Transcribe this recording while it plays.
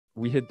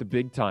we hit the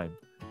big time.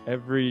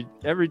 Every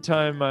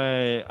time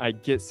I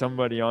get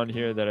somebody on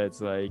here that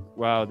it's like,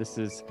 wow, this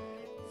is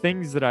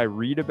things that I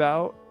read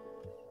about,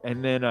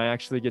 and then I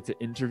actually get to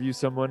interview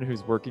someone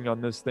who's working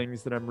on those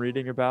things that I'm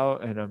reading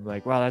about, and I'm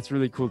like, wow, that's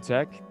really cool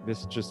tech.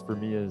 This just for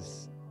me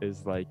is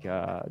like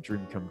a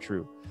dream come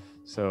true.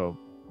 So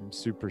I'm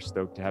super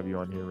stoked to have you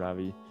on here,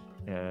 Ravi,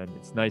 and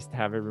it's nice to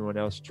have everyone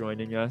else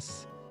joining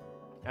us.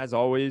 As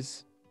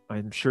always,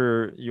 I'm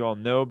sure you all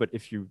know, but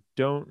if you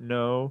don't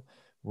know,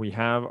 we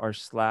have our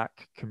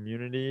Slack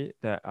community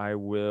that I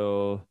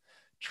will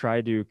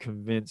try to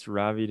convince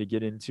Ravi to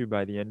get into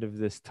by the end of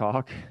this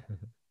talk.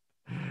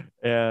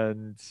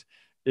 And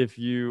if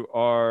you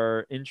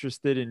are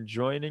interested in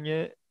joining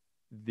it,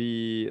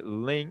 the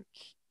link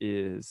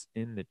is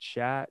in the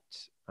chat.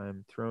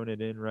 I'm throwing it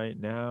in right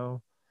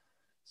now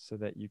so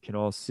that you can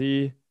all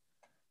see.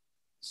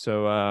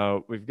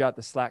 So we've got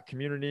the Slack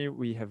community.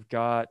 We have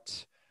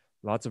got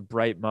lots of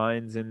bright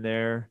minds in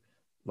there,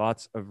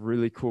 lots of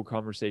really cool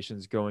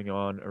conversations going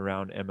on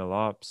around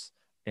MLOps.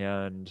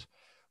 And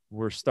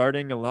we're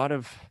starting a lot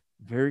of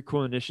very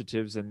cool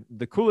initiatives. And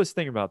the coolest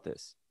thing about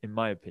this, in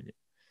my opinion,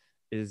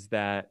 is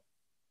that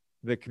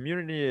the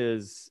community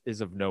is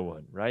of no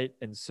one, right?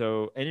 And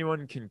so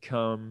anyone can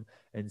come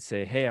and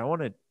say, hey, I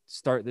want to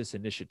start this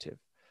initiative.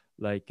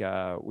 Like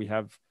we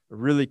have a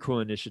really cool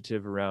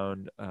initiative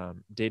around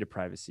data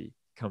privacy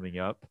coming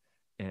up.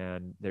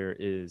 And there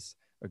is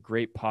a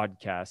great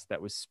podcast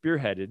that was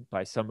spearheaded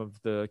by some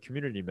of the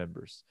community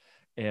members.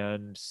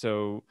 And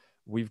so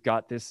we've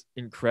got this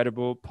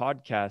incredible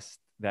podcast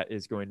that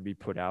is going to be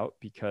put out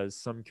because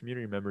some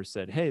community members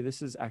said, hey,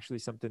 this is actually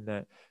something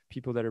that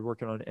people that are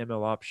working on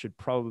MLOps should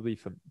probably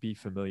be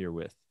familiar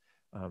with,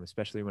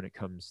 especially when it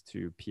comes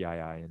to PII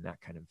and that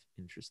kind of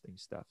interesting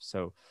stuff.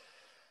 So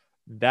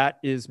that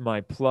is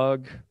my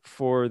plug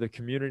for the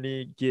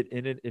community. Get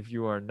in it if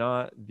you are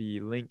not. The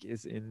link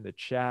is in the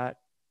chat.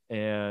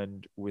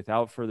 And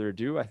without further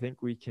ado, I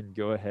think we can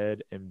go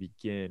ahead and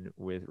begin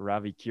with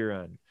Ravi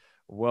Kiran.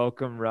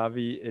 Welcome,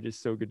 Ravi. It is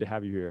so good to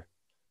have you here.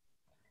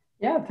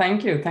 Yeah,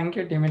 thank you. Thank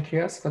you,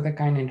 Demetrius, for the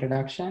kind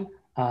introduction.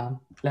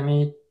 Let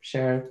me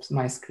share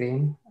my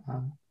screen.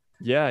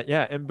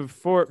 Yeah. And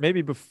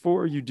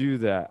before you do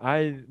that,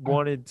 I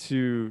wanted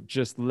to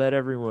just let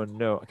everyone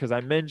know, because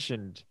I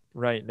mentioned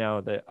right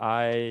now that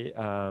I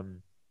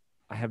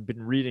have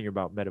been reading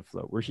about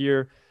Metaflow. We're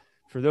here.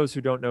 For those who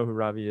don't know who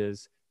Ravi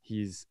is,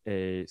 he's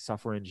a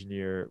software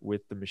engineer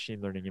with the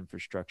machine learning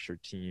infrastructure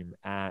team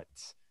at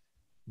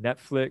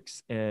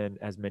Netflix. And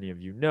as many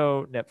of you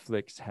know,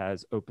 Netflix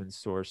has open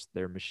sourced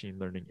their machine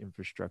learning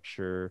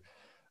infrastructure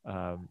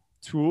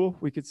tool,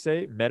 we could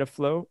say,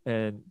 Metaflow.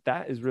 And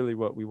that is really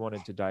what we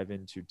wanted to dive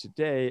into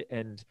today.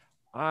 And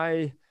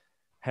I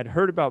had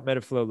heard about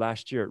Metaflow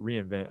last year at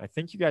reInvent. I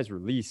think you guys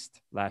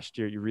released last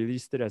year. You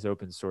released it as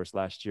open source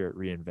last year at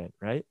reInvent,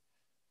 right?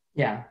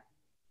 Yeah.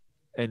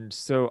 And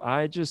so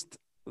I just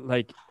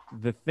like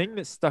the thing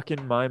that stuck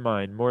in my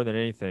mind more than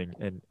anything,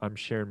 and I'm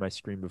sharing my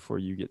screen before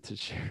you get to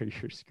share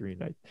your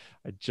screen.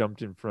 I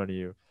jumped in front of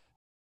you.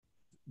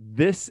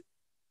 This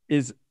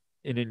is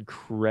an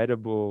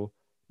incredible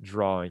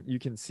drawing. You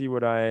can see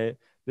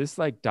this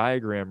like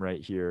diagram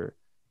right here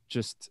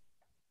just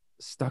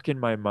stuck in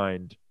my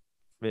mind.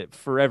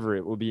 Forever,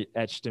 it will be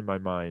etched in my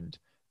mind.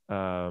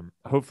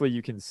 Hopefully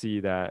you can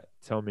see that.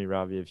 Tell me,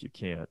 Ravi, if you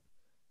can't.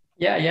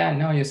 Yeah.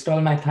 No, you stole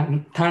my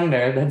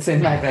thunder. That's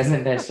in my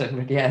presentation.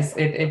 But yes,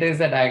 it is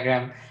a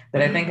diagram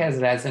that I think has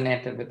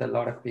resonated with a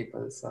lot of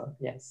people. So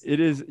yes. It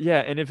is,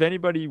 yeah. And if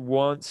anybody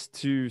wants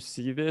to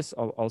see this,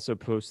 I'll also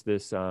post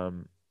this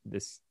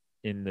this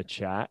in the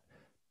chat.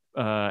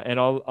 And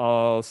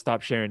I'll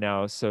stop sharing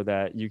now so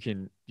that you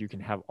can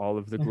have all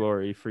of the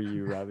glory for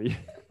you, Ravi.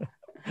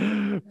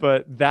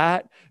 But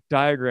that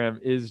diagram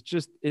is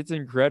it's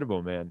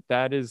incredible, man.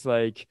 That is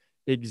like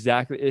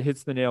exactly, it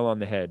hits the nail on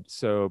the head.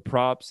 So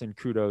props and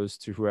kudos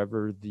to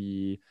whoever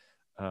the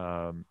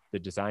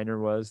designer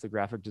was, the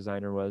graphic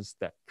designer was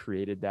that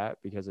created that,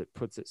 because it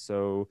puts it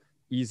so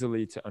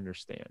easily to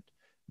understand.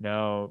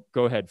 Now,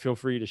 go ahead, feel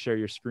free to share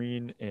your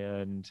screen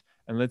and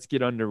let's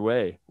get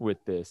underway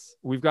with this.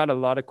 We've got a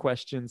lot of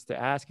questions to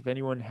ask. If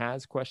anyone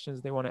has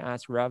questions they want to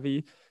ask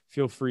Ravi,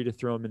 feel free to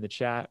throw them in the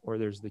chat, or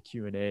there's the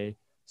Q&A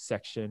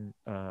section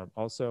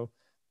also.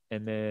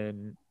 And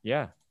then,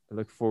 yeah, I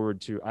look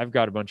forward to, I've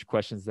got a bunch of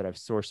questions that I've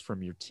sourced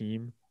from your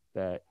team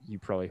that you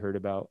probably heard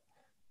about,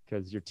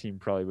 because your team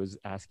probably was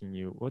asking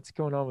you, what's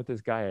going on with this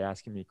guy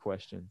asking me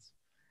questions?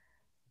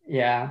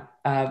 Yeah.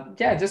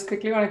 Just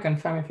quickly want to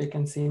confirm if you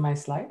can see my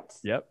slides.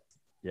 Yep.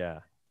 Yeah.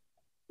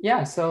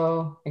 Yeah,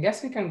 so I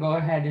guess we can go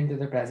ahead into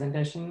the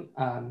presentation.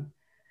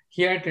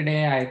 Here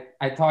today,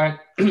 I thought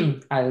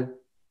I'll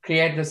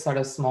create this sort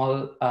of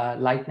small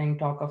lightning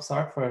talk of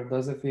sort for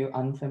those of you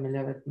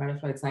unfamiliar with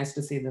Metaflow. It's nice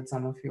to see that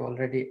some of you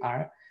already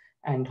are.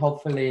 And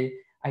hopefully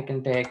I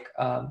can take,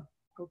 I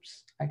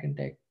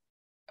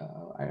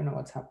don't know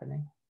what's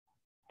happening.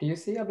 Do you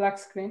see a black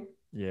screen?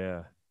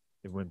 Yeah,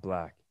 it went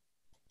black.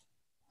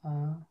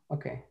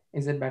 Okay,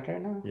 is it better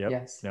now? Yep.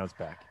 Yes. Now it's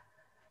back.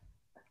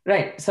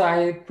 Right. So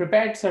I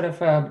prepared sort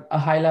of a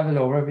high-level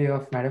overview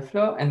of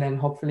Metaflow, and then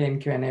hopefully in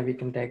Q&A we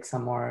can take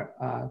some more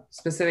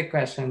specific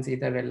questions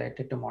either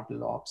related to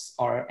model ops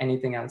or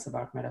anything else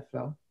about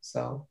Metaflow.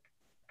 So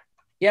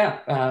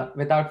yeah,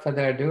 without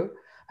further ado,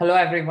 hello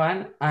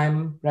everyone.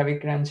 I'm Ravi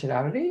Kiran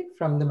Chirravuri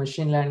from the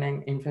machine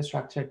learning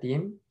infrastructure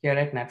team here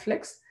at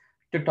Netflix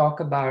to talk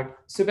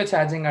about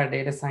supercharging our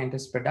data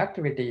scientist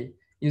productivity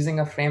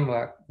using a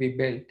framework we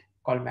built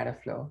called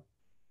Metaflow.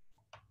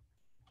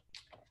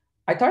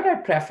 I thought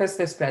I'd preface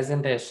this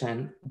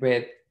presentation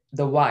with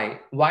the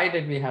why. Why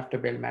did we have to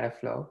build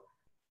Metaflow?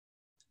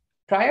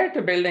 Prior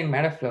to building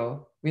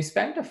Metaflow, we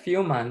spent a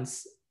few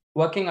months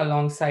working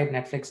alongside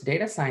Netflix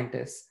data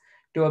scientists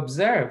to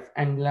observe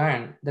and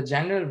learn the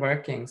general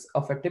workings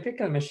of a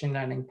typical machine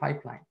learning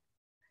pipeline.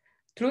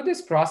 Through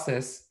this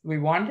process, we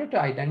wanted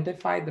to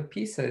identify the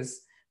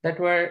pieces that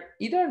were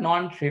either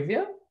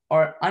non-trivial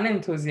or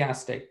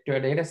unenthusiastic to a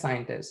data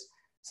scientist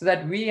so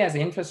that we as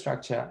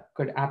infrastructure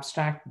could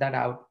abstract that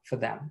out for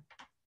them.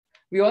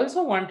 We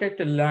also wanted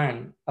to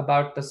learn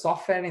about the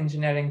software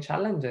engineering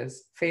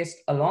challenges faced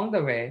along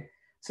the way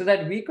so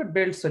that we could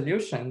build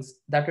solutions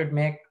that would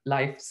make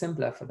life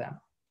simpler for them.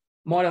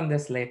 More on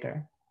this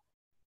later.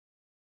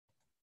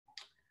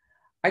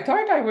 I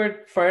thought I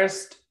would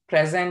first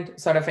present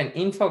sort of an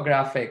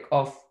infographic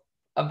of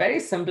a very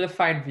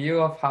simplified view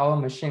of how a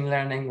machine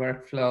learning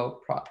workflow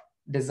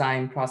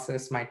design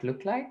process might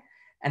look like,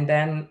 and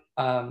then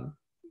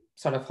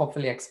sort of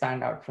hopefully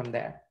expand out from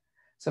there.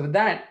 So with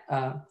that,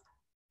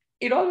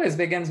 it always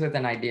begins with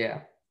an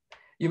idea.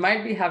 You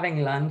might be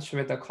having lunch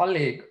with a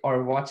colleague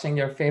or watching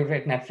your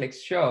favorite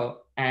Netflix show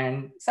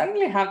and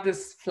suddenly have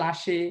this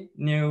flashy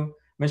new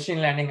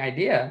machine learning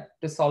idea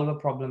to solve a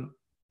problem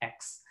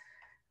X.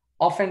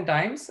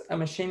 Oftentimes, a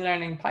machine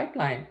learning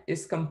pipeline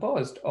is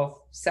composed of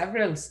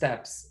several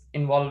steps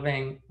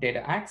involving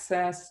data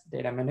access,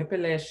 data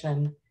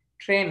manipulation,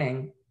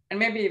 training, and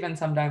maybe even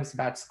sometimes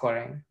batch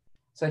scoring.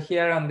 So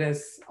here on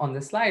this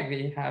slide,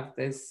 we have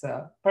this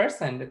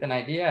person with an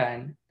idea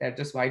and they're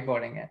just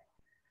whiteboarding it.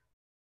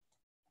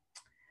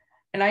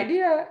 An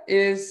idea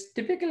is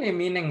typically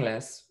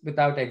meaningless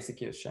without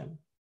execution.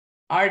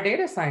 Our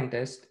data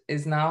scientist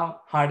is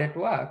now hard at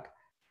work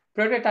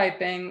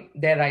prototyping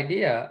their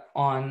idea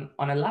on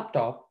a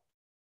laptop,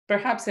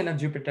 perhaps in a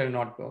Jupyter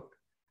notebook.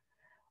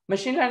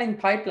 Machine learning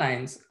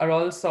pipelines are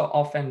also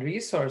often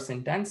resource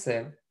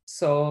intensive.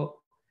 So,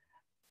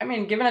 I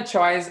mean, given a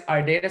choice,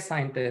 our data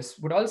scientists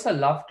would also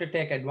love to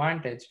take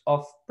advantage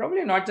of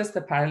probably not just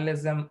the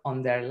parallelism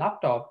on their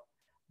laptop,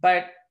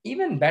 but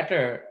even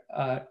better,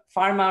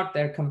 farm out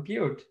their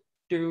compute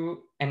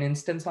to an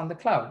instance on the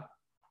cloud.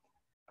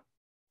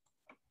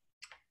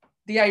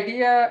 The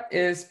idea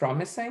is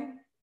promising,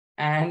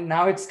 and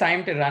now it's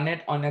time to run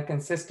it on a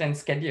consistent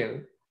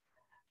schedule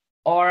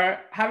or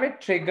have it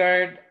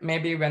triggered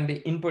maybe when the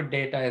input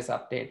data is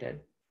updated.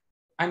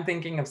 I'm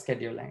thinking of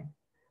scheduling.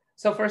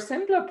 So for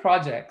simpler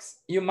projects,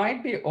 you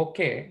might be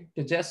okay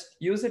to just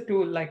use a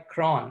tool like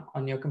cron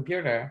on your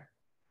computer.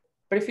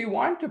 But if you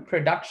want to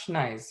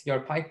productionize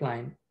your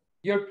pipeline,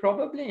 you're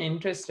probably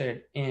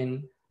interested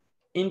in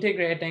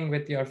integrating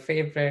with your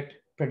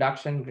favorite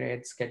production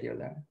grade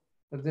scheduler.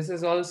 So this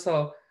is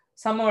also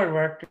some more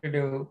work to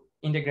do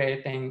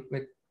integrating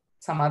with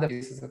some other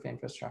pieces of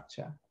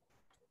infrastructure.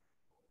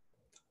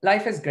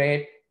 Life is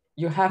great.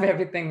 You have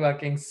everything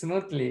working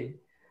smoothly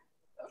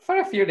for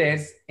a few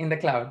days in the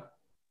cloud.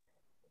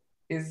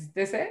 Is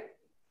this it?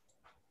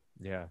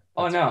 Yeah.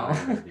 Oh no,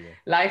 idea.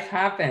 life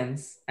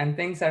happens and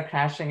things are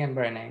crashing and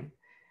burning.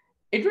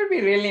 It would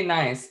be really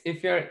nice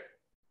if you're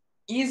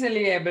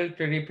easily able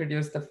to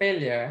reproduce the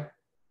failure,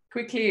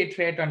 quickly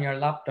iterate on your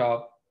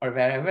laptop or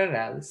wherever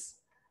else,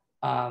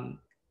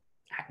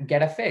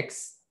 get a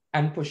fix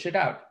and push it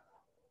out.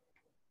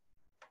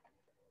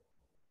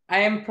 I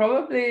am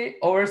probably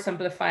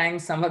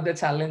oversimplifying some of the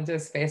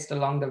challenges faced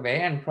along the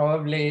way, and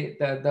probably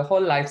the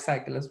whole life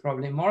cycle is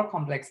probably more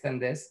complex than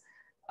this.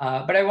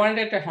 But I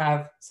wanted to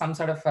have some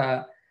sort of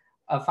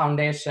a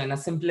foundation, a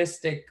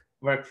simplistic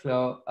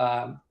workflow,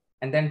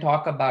 and then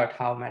talk about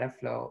how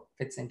Metaflow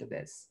fits into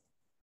this.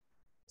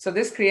 So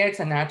this creates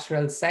a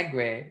natural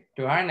segue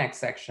to our next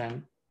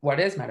section. What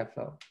is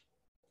Metaflow?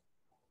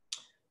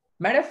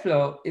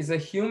 Metaflow is a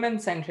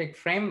human-centric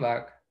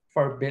framework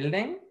for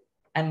building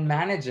and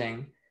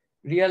managing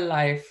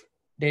real-life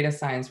data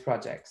science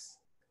projects.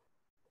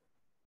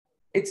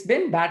 It's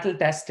been battle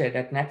tested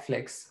at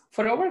Netflix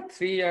for over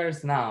 3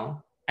 years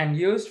now and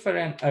used for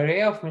an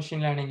array of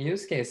machine learning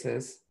use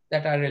cases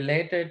that are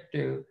related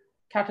to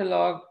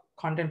catalog,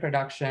 content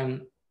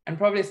production, and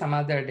probably some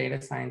other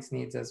data science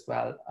needs as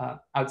well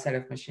outside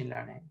of machine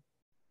learning.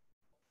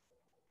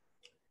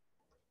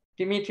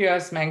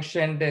 Dimitrios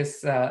mentioned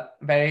this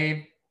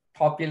very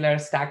popular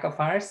stack of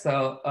ours.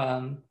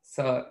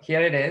 So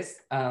here it is.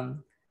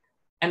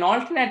 An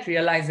alternate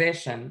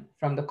realization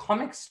from the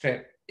comic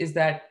strip is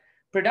that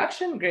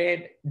production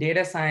grade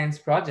data science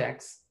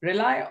projects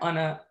rely on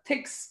a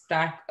thick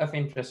stack of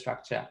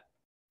infrastructure.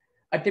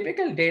 A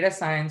typical data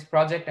science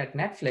project at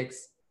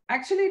Netflix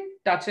actually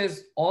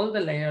touches all the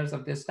layers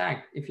of this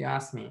stack, if you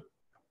ask me.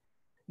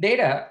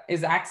 Data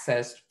is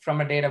accessed from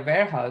a data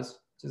warehouse,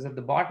 which is at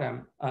the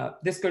bottom.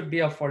 This could be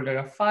a folder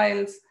of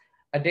files,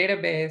 a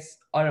database,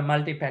 or a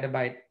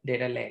multi-petabyte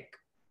data lake.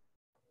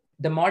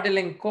 The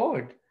modeling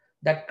code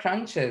that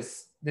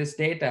crunches this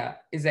data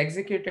is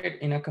executed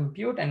in a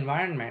compute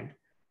environment,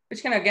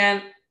 which can,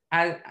 again,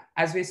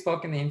 as we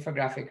spoke in the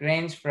infographic,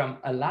 range from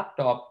a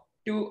laptop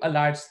to a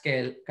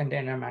large-scale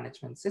container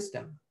management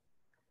system.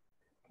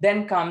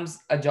 Then comes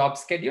a job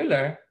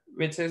scheduler,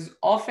 which is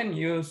often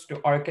used to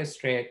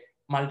orchestrate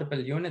multiple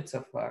units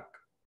of work.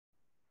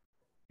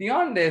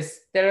 Beyond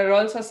this, there are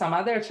also some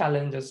other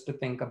challenges to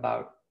think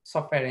about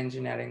software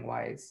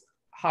engineering-wise.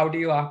 How do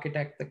you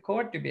architect the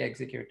code to be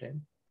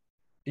executed?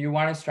 Do you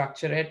want to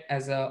structure it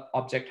as an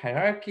object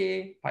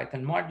hierarchy,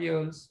 Python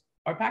modules,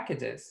 or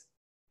packages?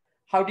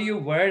 How do you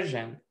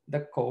version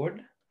the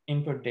code,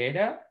 input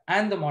data,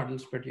 and the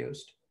models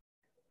produced?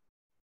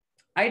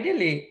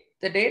 Ideally,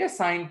 the data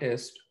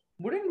scientist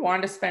wouldn't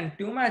want to spend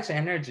too much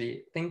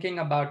energy thinking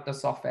about the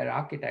software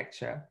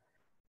architecture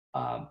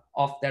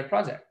of their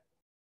project.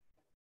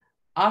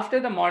 After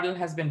the model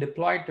has been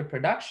deployed to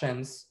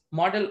productions,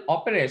 model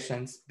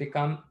operations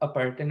become a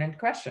pertinent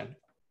question.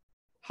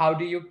 How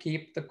do you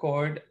keep the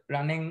code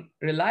running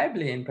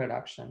reliably in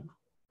production?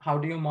 How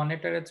do you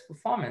monitor its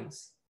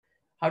performance?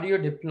 How do you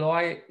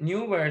deploy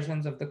new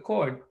versions of the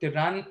code to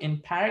run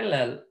in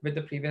parallel with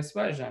the previous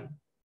version?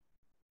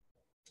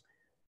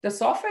 The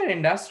software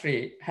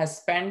industry has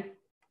spent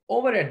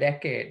over a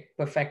decade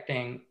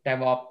perfecting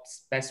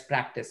DevOps best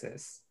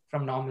practices for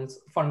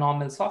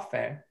normal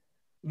software.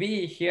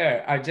 We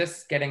here are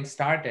just getting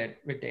started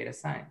with data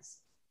science.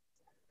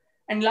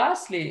 And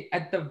lastly,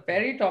 at the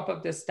very top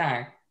of the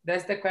stack,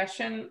 there's the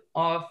question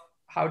of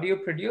how do you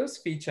produce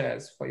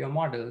features for your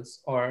models,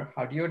 or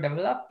how do you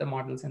develop the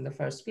models in the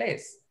first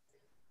place?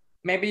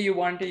 Maybe you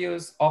want to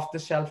use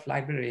off-the-shelf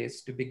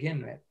libraries to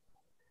begin with.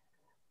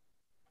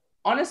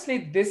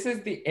 Honestly, this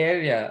is the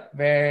area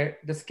where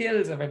the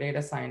skills of a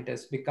data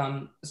scientist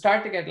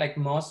start to get like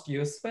most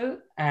useful.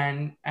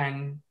 And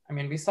I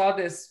mean, we saw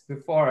this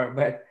before,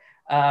 but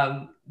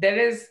there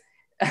is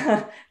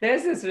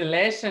this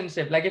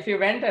relationship. Like if you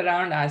went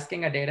around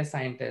asking a data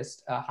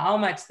scientist how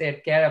much they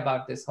care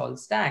about this whole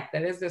stack,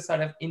 there is this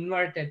sort of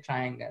inverted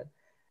triangle.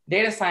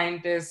 Data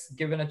scientists,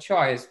 given a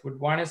choice, would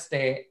want to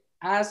stay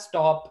as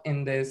top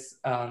in this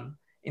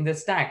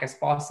stack as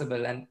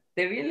possible, and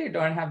they really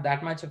don't have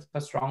that much of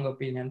a strong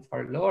opinion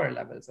for lower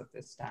levels of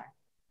this stack.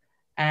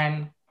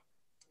 And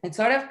it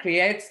sort of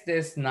creates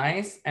this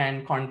nice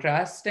and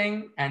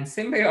contrasting and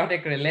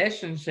symbiotic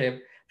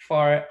relationship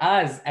for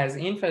us as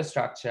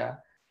infrastructure,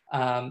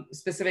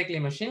 specifically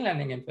machine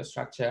learning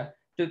infrastructure,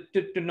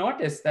 to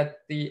notice that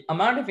the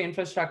amount of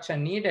infrastructure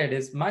needed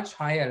is much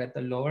higher at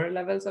the lower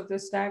levels of the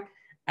stack.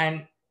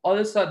 And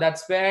also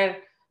that's where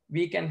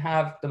we can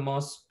have the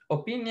most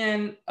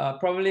opinion,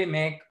 probably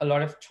make a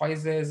lot of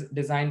choices,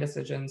 design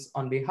decisions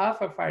on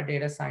behalf of our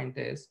data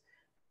scientists,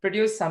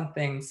 produce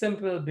something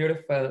simple,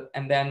 beautiful,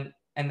 and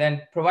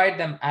then provide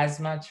them as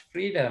much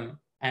freedom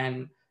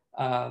and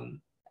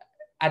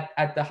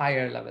at the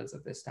higher levels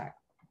of the stack.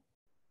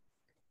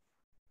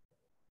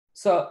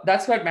 So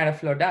that's what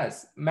Metaflow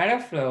does.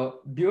 Metaflow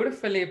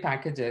beautifully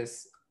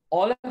packages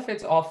all of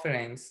its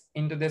offerings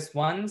into this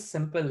one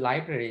simple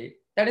library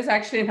that is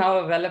actually now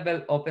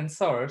available open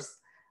source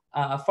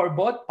for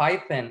both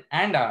Python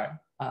and R.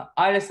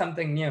 R is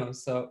something new,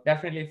 so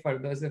definitely for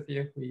those of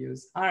you who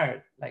use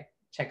R, like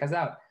check us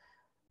out.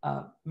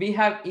 We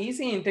have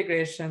easy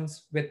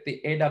integrations with the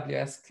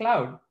AWS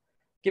cloud,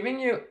 giving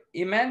you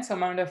immense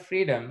amount of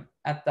freedom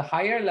at the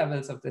higher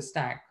levels of the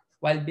stack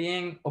while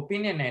being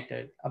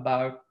opinionated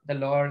about the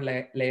lower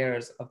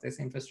layers of this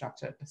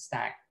infrastructure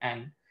stack.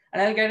 And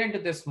I'll get into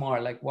this more,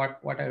 like what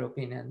our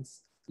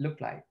opinions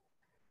look like.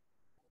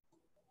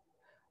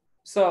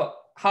 So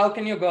how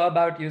can you go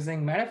about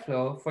using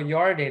Metaflow for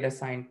your data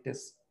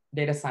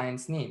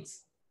science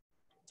needs?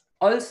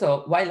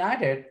 Also, while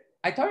at it,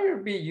 I thought it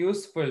would be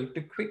useful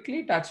to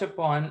quickly touch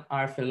upon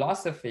our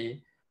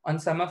philosophy on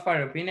some of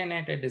our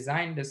opinionated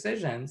design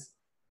decisions,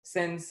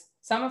 since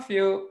some of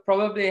you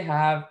probably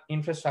have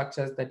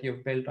infrastructures that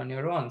you've built on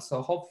your own.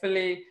 So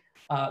hopefully,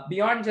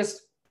 beyond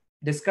just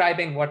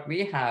describing what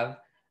we have,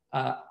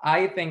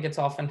 I think it's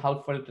often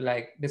helpful to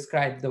like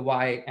describe the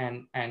why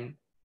and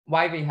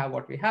why we have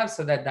what we have,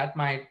 so that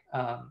might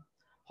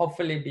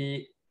hopefully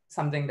be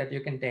something that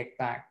you can take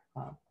back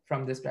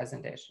from this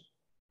presentation.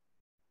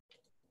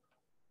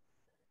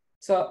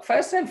 So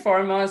first and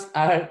foremost,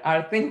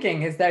 our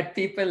thinking is that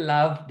people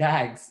love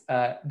DAGs,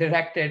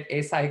 directed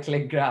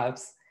acyclic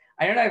graphs.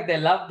 I don't know if they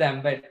love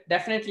them, but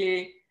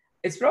definitely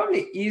it's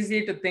probably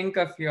easy to think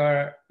of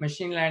your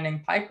machine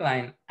learning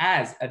pipeline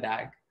as a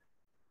DAG.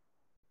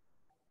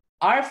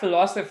 Our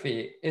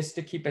philosophy is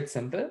to keep it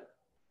simple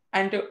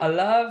and to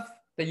allow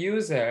the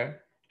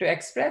user to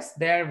express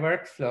their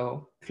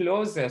workflow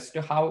closest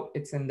to how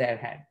it's in their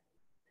head.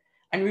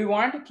 And we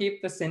want to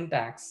keep the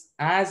syntax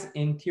as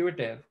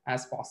intuitive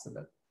as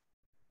possible.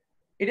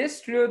 it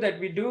is true that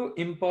we do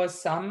impose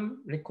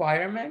some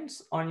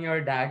requirements on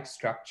your DAG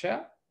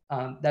structure.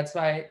 That's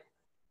why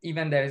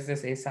even there is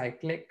this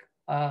acyclic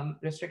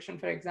restriction,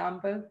 for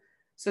example,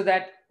 so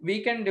that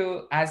we can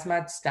do as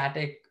much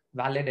static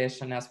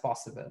validation as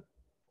possible.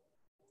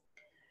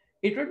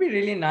 It would be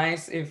really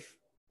nice if,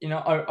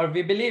 or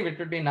we believe it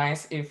would be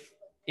nice if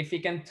we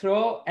can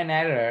throw an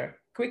error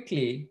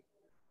quickly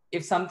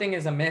if something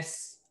is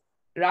amiss,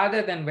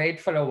 rather than wait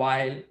for a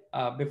while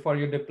before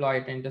you deploy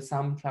it into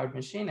some cloud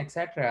machine,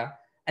 etc.,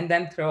 and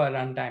then throw a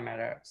runtime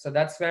error. So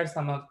that's where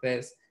some of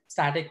this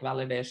static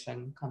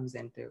validation comes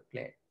into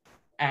play.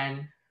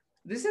 And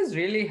this is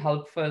really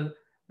helpful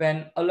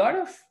when a lot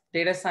of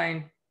data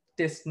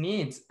scientist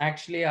needs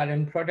actually are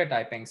in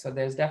prototyping. So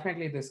there's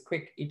definitely this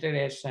quick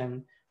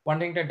iteration,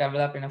 wanting to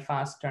develop in a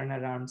fast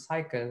turnaround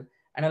cycle.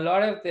 And a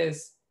lot of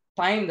this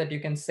time that you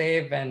can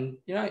save, and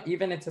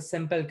even it's a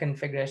simple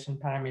configuration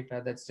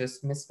parameter that's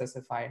just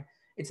misspecified,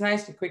 it's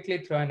nice to quickly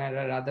throw an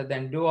error rather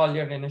than do all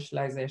your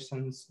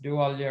initializations, do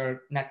all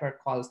your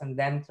network calls, and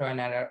then throw an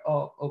error.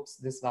 Oh, oops,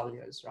 this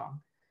value is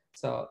wrong.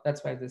 So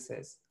that's where this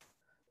is.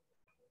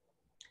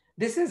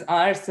 This is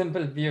our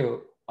simple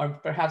view, or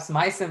perhaps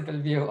my simple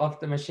view of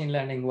the machine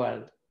learning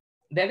world.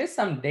 There is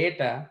some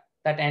data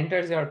that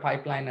enters your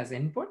pipeline as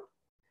input.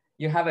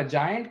 You have a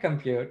giant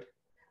compute,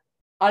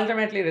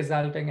 ultimately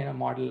resulting in a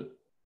model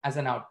as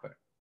an output.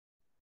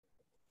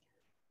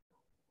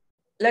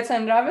 Let's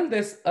unravel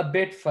this a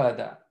bit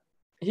further.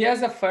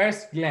 Here's a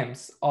first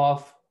glimpse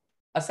of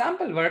a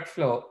sample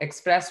workflow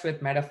expressed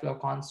with Metaflow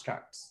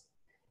constructs.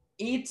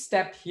 Each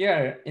step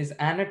here is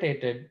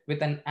annotated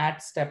with an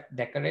 @step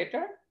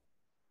decorator,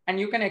 and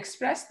you can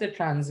express the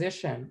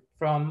transition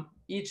from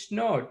each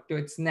node to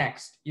its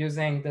next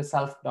using the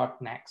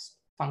self.next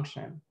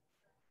function.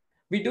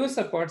 We do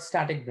support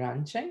static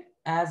branching,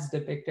 as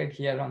depicted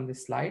here on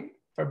this slide,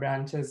 for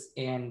branches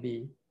A and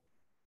B.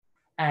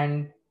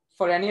 And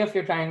for any of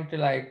you trying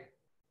to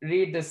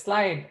read the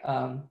slide,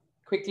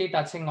 quickly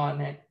touching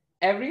on it,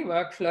 every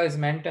workflow is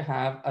meant to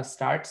have a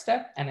start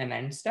step and an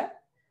end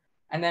step.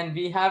 And then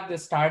we have the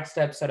start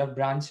step sort of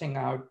branching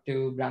out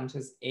to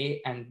branches A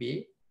and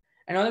B.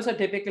 And also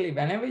typically,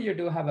 whenever you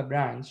do have a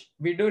branch,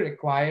 we do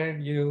require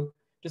you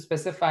to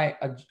specify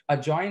a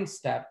join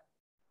step.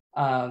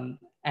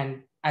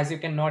 And as you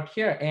can note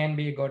here, A and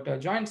B go to a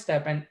join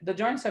step. And the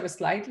join step is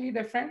slightly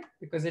different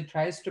because it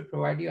tries to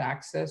provide you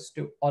access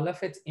to all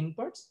of its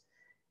inputs.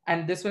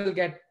 And this will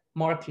get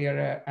more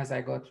clearer as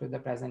I go through the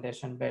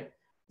presentation. But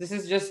this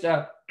is just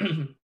a,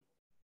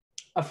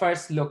 a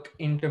first look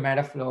into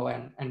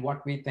Metaflow and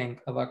what we think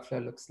a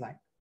workflow looks like.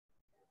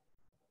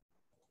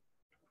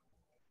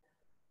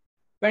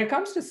 When it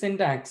comes to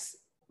syntax,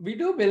 we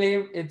do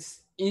believe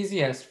it's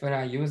easiest for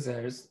our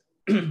users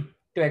to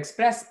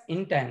express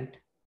intent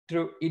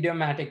through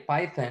idiomatic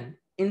Python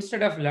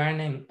instead of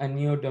learning a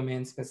new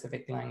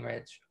domain-specific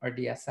language or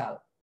DSL.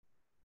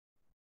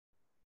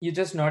 You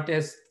just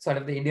notice sort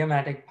of the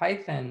idiomatic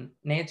Python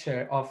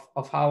nature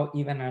of how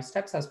even our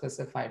steps are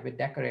specified with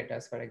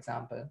decorators, for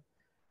example.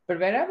 But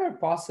wherever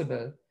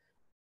possible,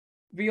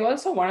 we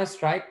also want to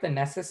strike the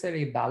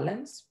necessary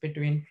balance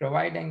between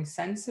providing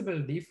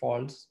sensible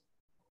defaults,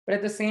 but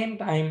at the same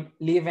time,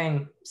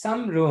 leaving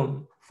some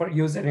room for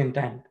user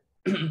intent.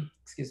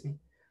 Excuse me.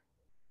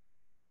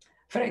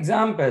 For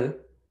example,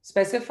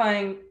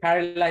 specifying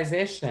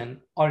parallelization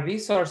or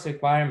resource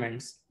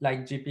requirements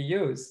like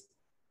GPUs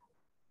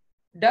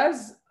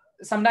does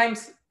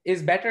sometimes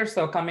is better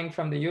so coming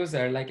from the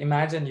user. Like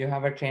imagine you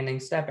have a training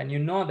step and you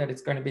know that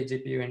it's going to be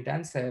GPU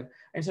intensive.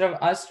 Instead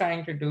of us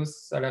trying to do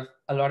sort of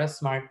a lot of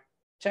smart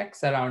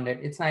checks around it,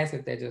 it's nice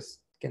if they just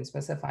can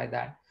specify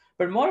that.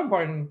 But more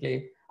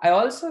importantly, I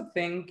also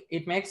think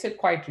it makes it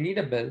quite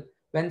readable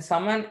when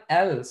someone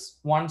else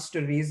wants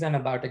to reason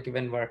about a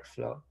given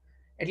workflow.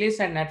 At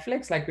least at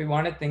Netflix, like we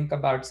want to think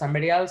about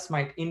somebody else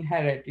might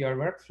inherit your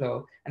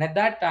workflow. And at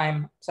that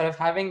time, sort of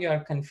having your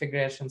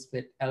configuration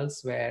split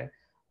elsewhere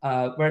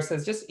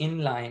versus just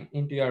inline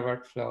into your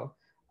workflow,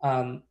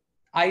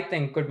 I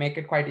think could make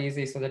it quite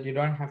easy so that you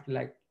don't have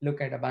to look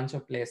at a bunch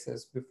of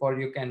places before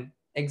you can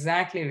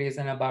exactly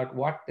reason about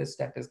what this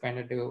step is going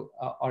to do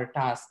or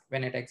task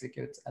when it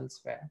executes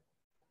elsewhere.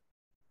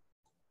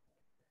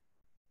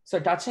 So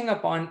touching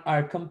upon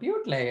our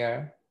compute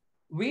layer,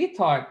 we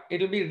thought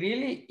it'll be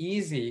really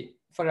easy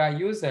for our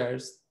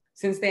users,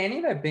 since they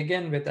anyway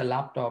begin with a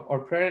laptop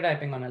or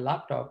prototyping on a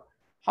laptop,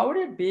 how would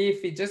it be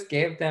if we just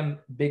gave them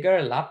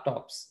bigger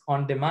laptops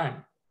on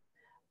demand?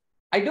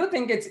 I do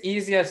think it's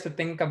easiest to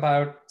think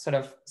about sort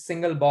of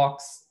single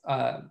box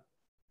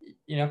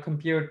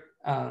compute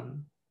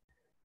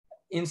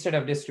instead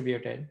of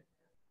distributed.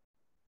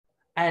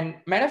 And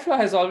Metaflow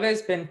has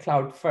always been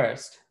cloud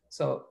first.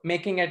 So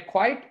making it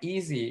quite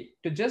easy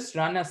to just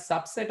run a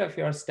subset of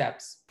your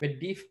steps with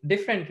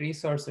different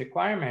resource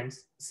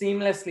requirements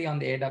seamlessly on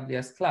the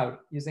AWS cloud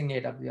using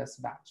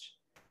AWS Batch.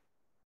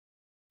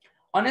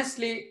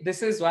 Honestly,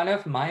 this is one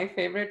of my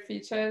favorite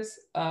features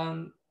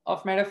of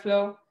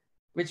Metaflow,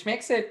 which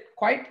makes it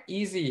quite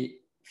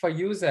easy for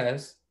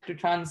users to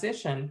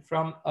transition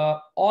from a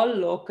all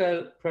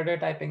local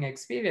prototyping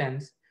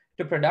experience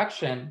to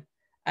production.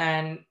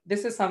 And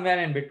this is somewhere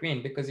in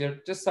between because you're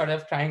just sort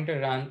of trying to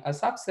run a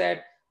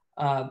subset.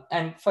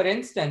 And for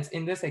instance,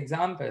 in this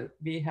example,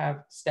 we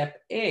have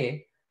step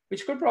A,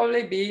 which could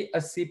probably be a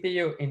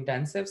CPU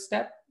intensive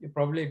step. You're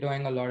probably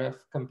doing a lot of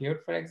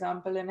compute, for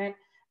example, in it.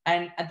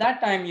 And at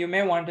that time, you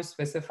may want to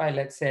specify,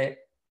 let's say,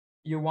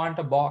 you want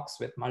a box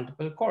with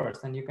multiple cores,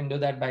 and you can do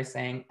that by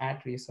saying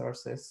at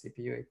resources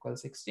CPU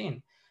equals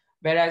 16.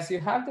 Whereas you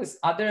have this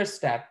other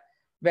step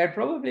where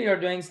probably you're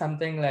doing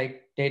something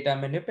like data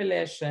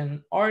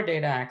manipulation or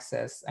data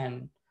access.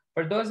 And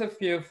for those of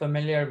you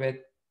familiar with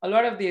a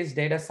lot of these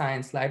data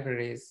science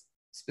libraries,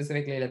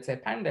 specifically, let's say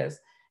pandas,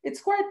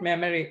 it's quite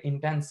memory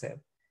intensive.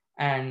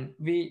 And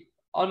we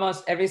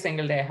almost every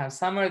single day have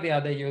some or the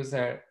other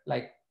user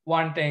like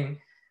wanting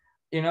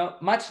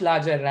much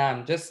larger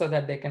RAM just so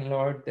that they can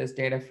load this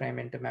data frame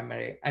into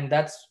memory. And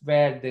that's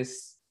where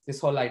this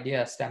whole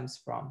idea stems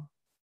from.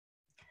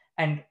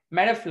 And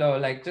Metaflow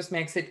like just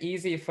makes it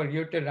easy for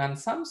you to run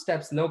some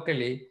steps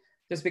locally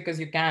just because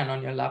you can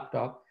on your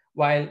laptop,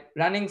 while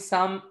running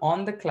some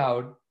on the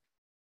cloud,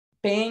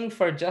 paying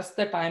for just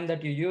the time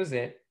that you use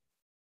it,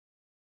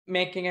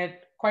 making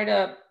it quite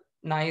a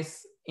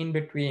nice in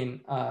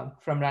between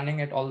from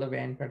running it all the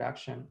way in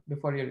production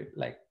before you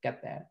like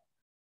get there.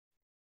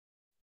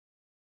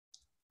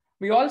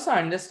 We also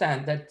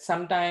understand that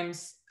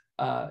sometimes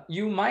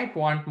you might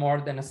want more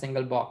than a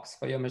single box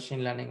for your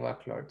machine learning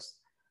workloads.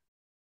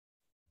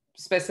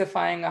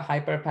 Specifying a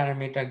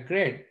hyperparameter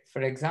grid,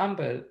 for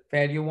example,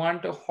 where you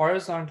want to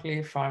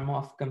horizontally farm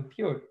off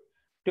compute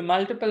to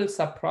multiple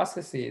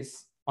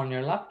sub-processes on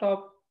your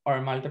laptop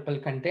or multiple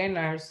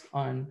containers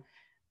on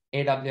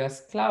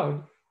AWS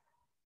cloud,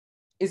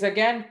 is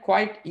again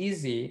quite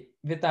easy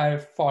with our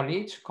for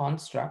each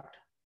construct,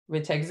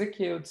 which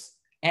executes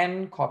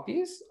n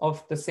copies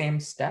of the same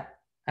step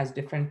as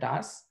different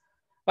tasks,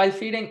 while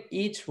feeding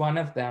each one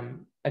of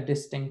them a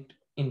distinct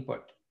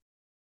input.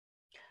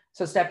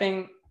 So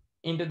stepping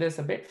into this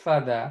a bit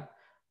further,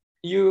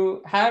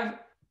 you have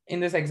in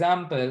this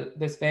example,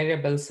 this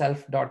variable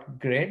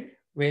self.grid,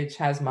 which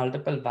has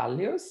multiple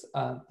values.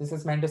 This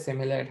is meant to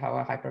simulate how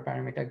a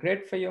hyperparameter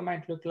grid for you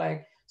might look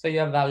like. So you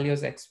have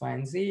values x, y,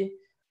 and z.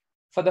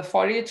 For the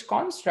for each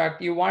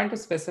construct, you want to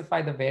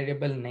specify the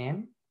variable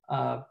name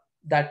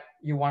that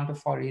you want to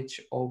for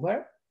each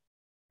over.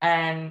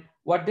 And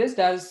what this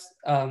does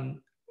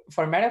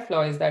for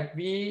Metaflow is that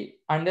we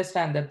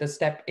understand that the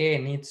step A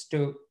needs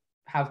to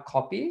have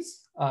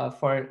copies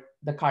for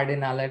the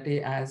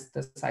cardinality as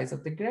the size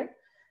of the grid.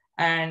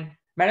 And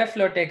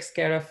Metaflow takes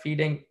care of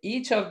feeding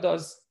each of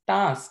those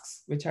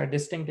tasks, which are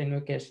distinct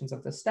invocations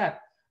of the step,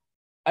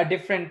 a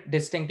different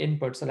distinct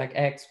input, so like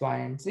x, y,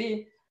 and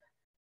z.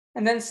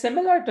 And then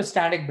similar to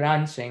static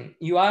branching,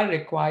 you are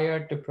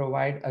required to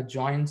provide a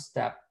join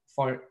step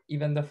for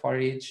even the for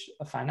each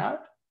fan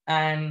out.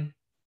 And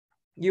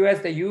you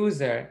as the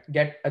user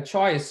get a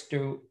choice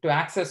to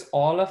access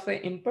all of the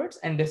inputs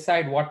and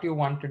decide what you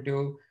want to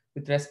do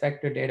with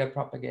respect to data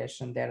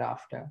propagation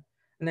thereafter.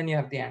 And then you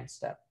have the end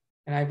step.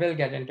 And I will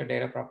get into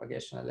data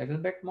propagation a little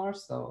bit more.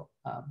 So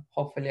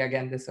hopefully,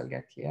 again, this will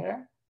get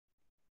clearer.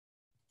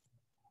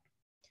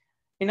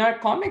 In our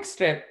comic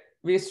strip,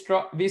 we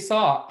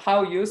saw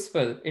how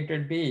useful it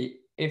would be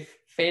if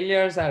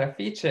failures are a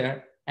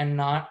feature and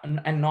not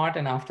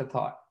an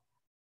afterthought.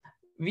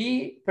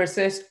 We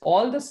persist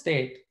all the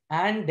state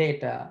and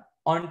data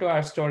onto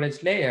our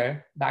storage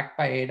layer backed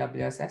by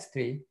AWS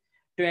S3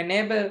 to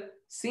enable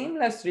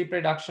seamless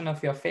reproduction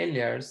of your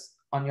failures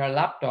on your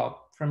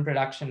laptop from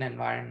production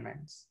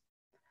environments.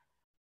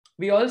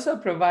 We also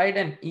provide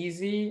an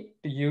easy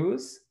to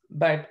use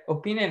but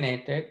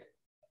opinionated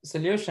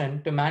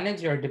solution to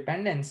manage your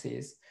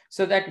dependencies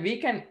so that we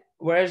can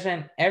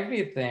version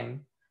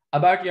everything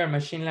about your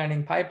machine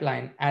learning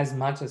pipeline as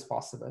much as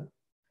possible.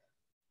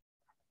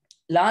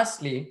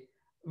 Lastly,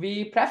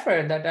 we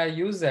prefer that our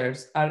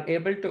users are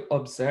able to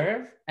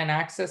observe and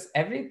access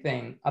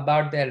everything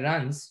about their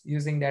runs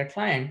using their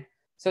client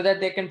so that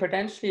they can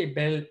potentially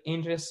build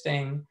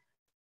interesting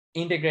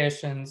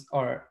integrations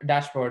or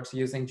dashboards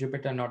using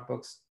Jupyter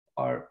notebooks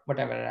or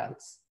whatever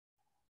else.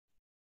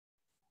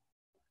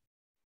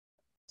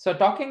 So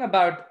talking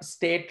about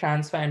state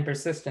transfer and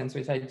persistence,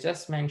 which I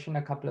just mentioned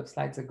a couple of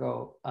slides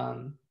ago,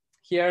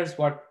 here's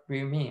what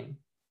we mean.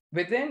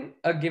 Within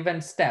a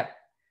given step,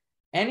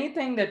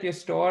 anything that you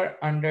store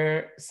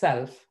under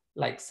self,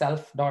 like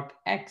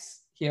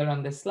self.x here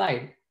on this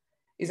slide,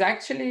 is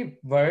actually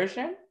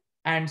versioned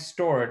and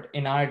stored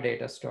in our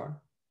data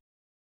store.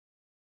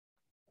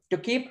 To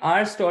keep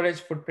our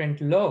storage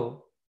footprint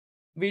low,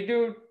 we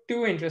do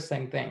two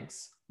interesting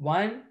things.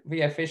 One,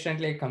 we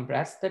efficiently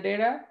compress the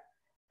data.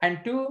 And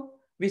two,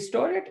 we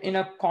store it in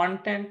a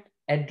content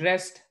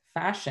addressed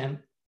fashion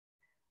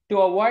to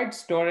avoid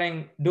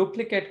storing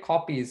duplicate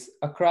copies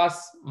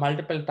across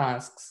multiple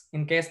tasks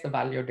in case the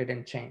value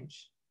didn't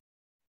change.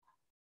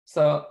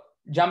 So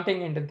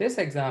jumping into this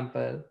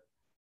example,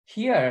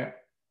 here,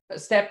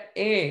 step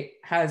A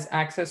has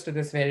access to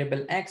this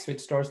variable X,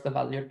 which stores the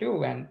value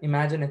 2, and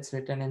imagine it's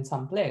written in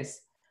some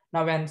place.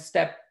 Now, when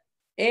step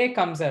A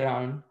comes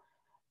around,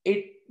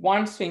 it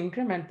wants to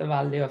increment the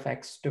value of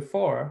X to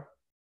 4,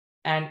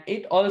 and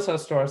it also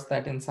stores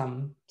that in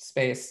some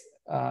space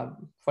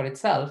for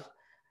itself.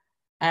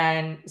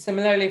 And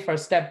similarly for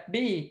step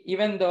B,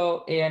 even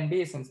though A and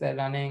B, since they're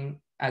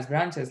running as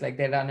branches, like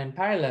they run in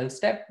parallel,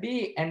 step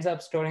B ends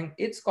up storing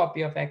its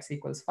copy of X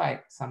equals 5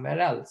 somewhere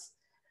else.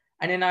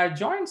 And in our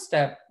join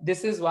step,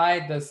 this is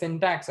why the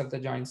syntax of the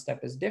join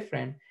step is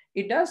different.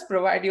 It does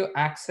provide you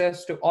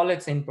access to all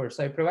its inputs.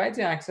 So it provides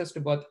you access to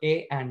both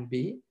A and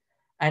B,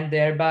 and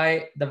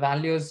thereby the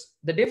values,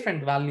 the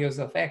different values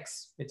of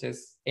X, which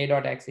is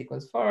A.x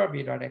equals 4,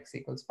 B.x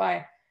equals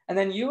 5. And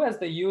then you as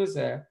the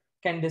user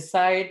can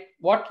decide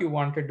what you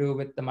want to do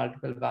with the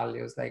multiple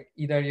values. Like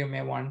either you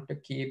may want to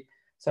keep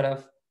sort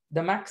of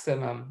the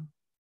maximum.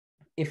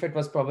 If it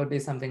was probably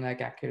something like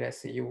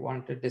accuracy, you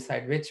want to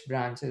decide which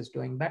branch is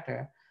doing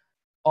better.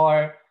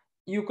 Or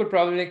you could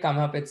probably come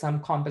up with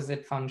some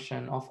composite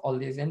function of all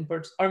these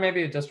inputs, or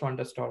maybe you just want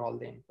to store all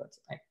the inputs.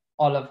 Like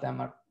all of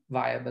them are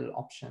viable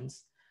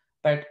options.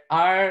 But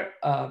our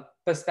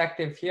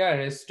perspective here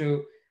is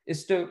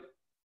to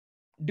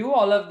do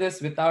all of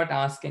this without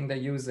asking the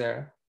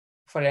user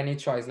for any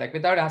choice, like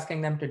without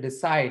asking them to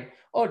decide,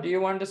 oh, do you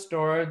want to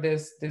store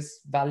this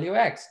value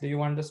X? Do you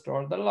want to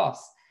store the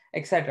loss,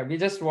 etc.? We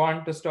just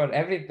want to store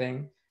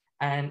everything.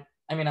 And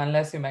I mean,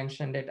 unless you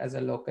mentioned it as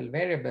a local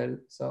variable,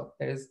 so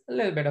there is a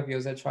little bit of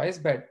user choice,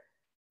 but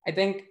I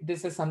think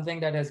this is something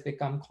that has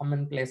become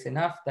commonplace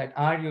enough that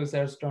our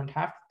users don't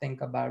have to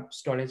think about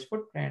storage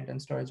footprint and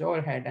storage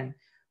overhead. And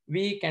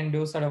we can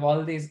do sort of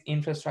all these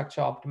infrastructure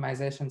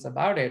optimizations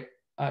about it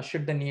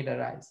should the need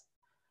arise.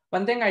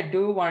 One thing I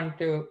do want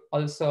to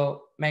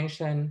also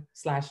mention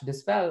 /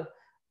 dispel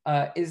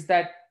is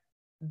that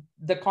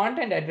the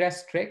content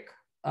address trick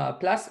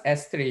plus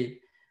S3,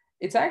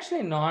 it's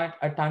actually not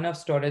a ton of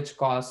storage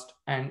cost.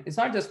 And it's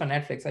not just for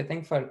Netflix. I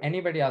think for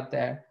anybody out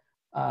there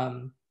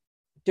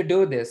to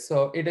do this.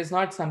 So it is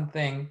not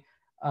something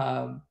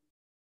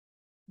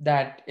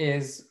that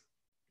is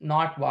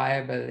not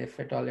viable if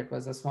at all it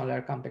was a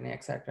smaller company,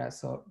 etc.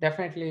 So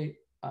definitely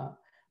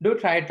do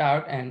try it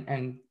out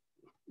and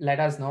let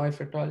us know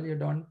if at all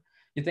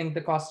you think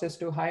the cost is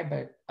too high,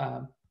 but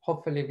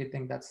hopefully we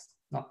think that's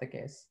not the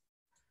case.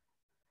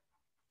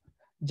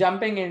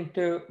 Jumping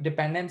into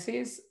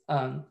dependencies,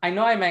 I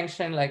know I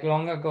mentioned like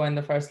long ago in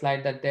the first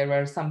slide that there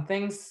were some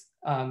things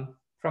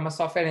from a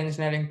software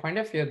engineering point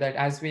of view that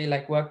as we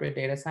like work with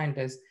data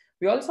scientists,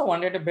 we also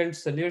wanted to build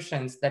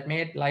solutions that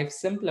made life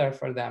simpler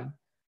for them,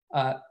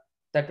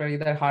 that were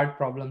either hard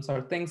problems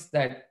or things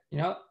that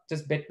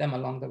just bit them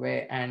along the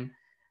way. And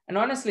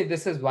honestly,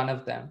 this is one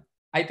of them.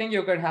 I think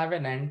you could have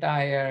an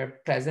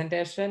entire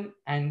presentation,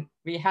 and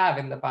we have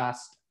in the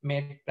past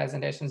made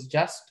presentations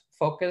just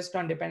focused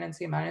on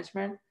dependency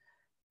management.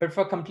 But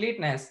for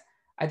completeness,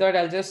 I thought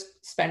I'll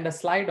just spend a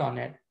slide on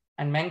it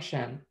and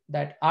mention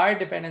that our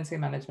dependency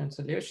management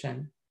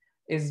solution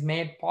is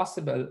made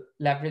possible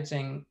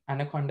leveraging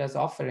Anaconda's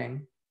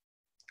offering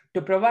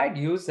to provide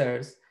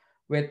users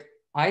with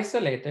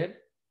isolated,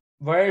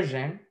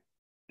 versioned,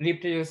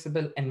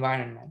 reproducible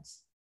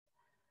environments.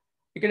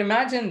 You can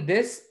imagine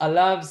this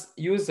allows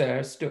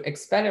users to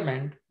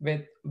experiment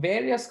with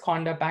various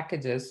Conda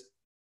packages,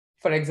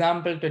 for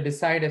example, to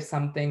decide if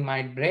something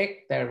might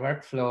break their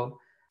workflow.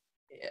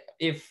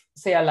 If,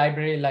 say, a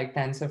library like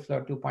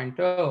TensorFlow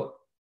 2.0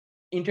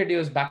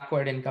 introduce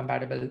backward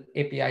incompatible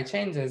API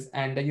changes,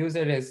 and the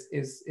user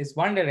is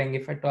wondering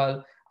if at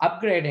all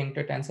upgrading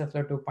to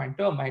TensorFlow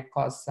 2.0 might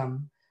cause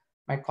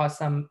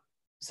some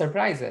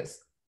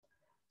surprises.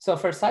 So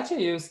for such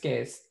a use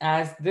case,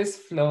 as this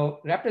flow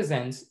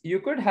represents, you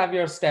could have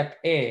your step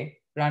A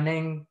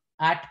running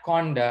at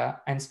Conda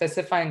and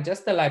specifying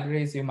just the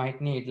libraries you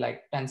might need,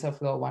 like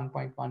TensorFlow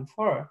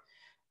 1.14.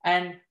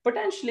 And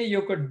potentially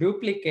you could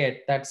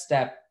duplicate that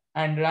step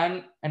and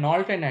run an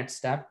alternate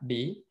step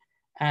B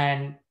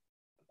and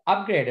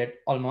upgrade it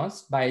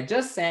almost by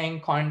just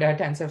saying Conda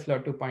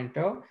TensorFlow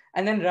 2.0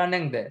 and then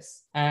running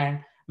this.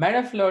 And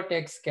Metaflow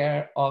takes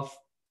care of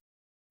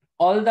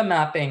all the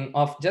mapping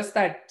of just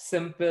that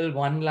simple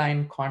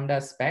one-line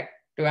Conda spec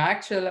to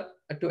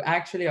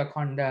actually a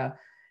Conda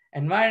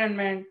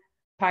environment,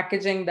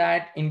 packaging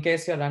that in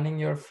case you're running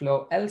your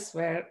flow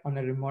elsewhere on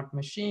a remote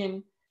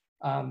machine,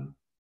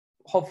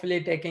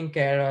 hopefully taking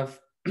care of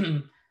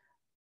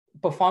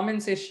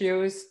performance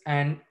issues.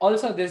 And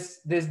also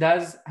this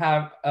does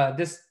have,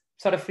 this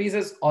sort of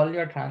freezes all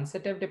your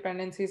transitive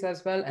dependencies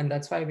as well. And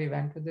that's why we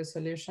went with this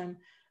solution.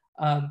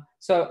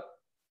 So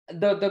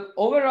the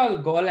overall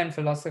goal and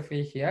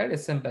philosophy here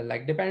is simple.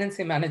 Like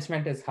dependency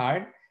management is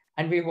hard,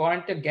 and we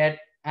want to get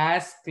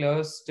as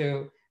close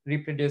to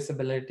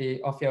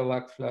reproducibility of your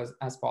workflows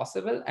as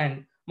possible.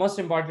 And most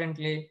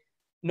importantly,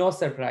 no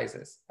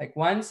surprises. Like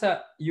once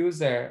a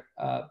user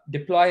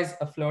deploys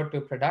a flow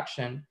to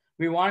production,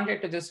 we want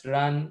it to just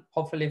run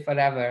hopefully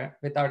forever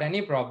without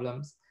any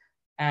problems.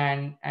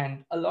 and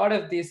a lot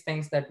of these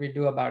things that we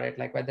do about it,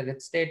 like whether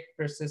it's state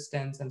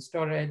persistence and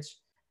storage,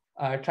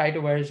 try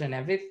to version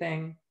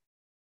everything,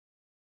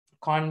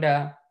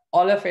 Conda,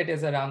 all of it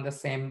is around the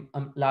same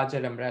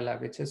larger umbrella,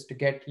 which is to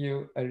get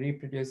you a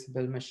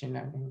reproducible machine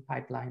learning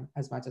pipeline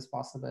as much as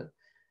possible.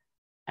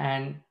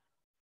 And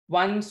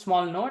one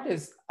small note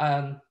is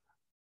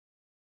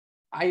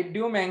I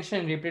do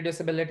mention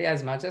reproducibility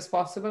as much as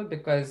possible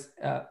because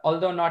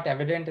although not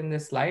evident in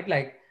this slide,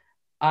 like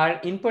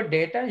our input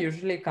data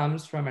usually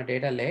comes from a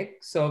data lake.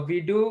 So we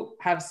do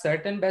have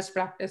certain best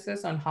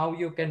practices on how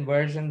you can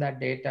version that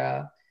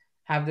data,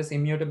 have this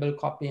immutable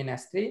copy in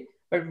S3,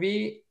 but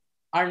we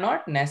are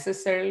not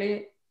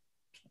necessarily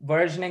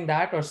versioning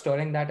that or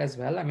storing that as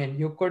well. I mean,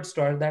 you could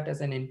store that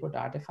as an input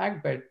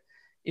artifact, but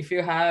if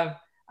you have,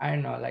 I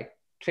don't know, like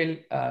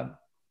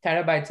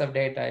terabytes of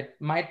data, it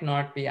might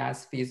not be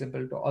as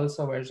feasible to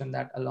also version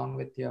that along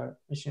with your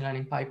machine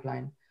learning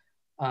pipeline.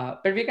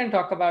 But we can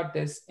talk about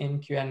this in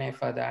Q&A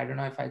further. I don't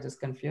know if I just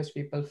confused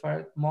people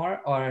for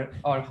more,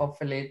 or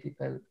hopefully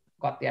people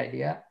got the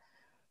idea.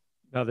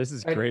 No, this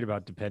is great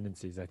about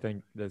dependencies. I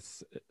think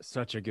that's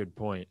such a good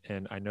point.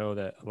 And I know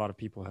that a lot of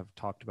people have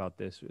talked about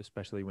this,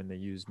 especially when they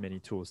use many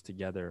tools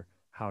together,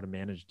 how to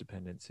manage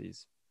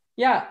dependencies.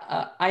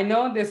 Yeah, I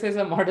know this is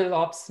a model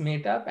ops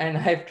meetup, and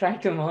I've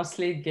tried to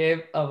mostly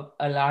give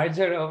a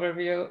larger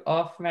overview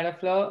of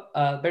Metaflow,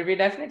 but we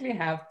definitely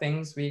have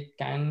things we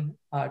can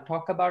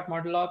talk about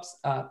model ops.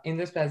 In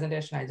this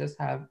presentation, I just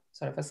have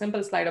sort of a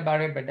simple slide about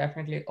it, but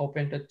definitely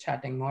open to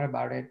chatting more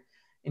about it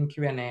in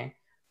Q&A.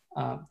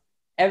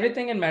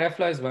 Everything in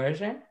Metaflow is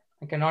versioned.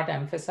 I cannot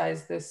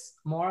emphasize this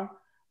more.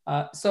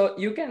 So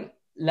you can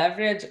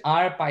leverage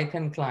our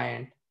Python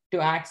client to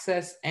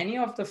access any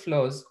of the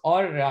flows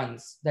or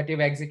runs that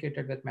you've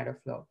executed with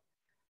Metaflow.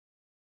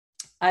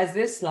 As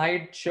this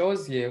slide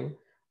shows you,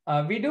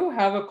 we do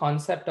have a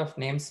concept of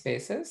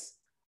namespaces.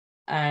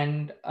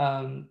 And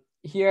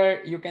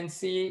here you can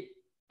see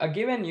a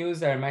given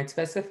user might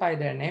specify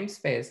their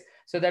namespace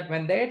so that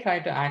when they try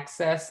to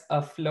access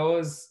a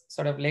flow's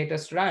sort of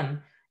latest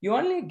run, you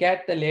only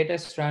get the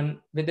latest run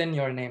within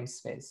your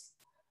namespace.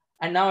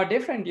 And now a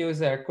different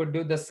user could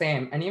do the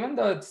same. And even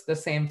though it's the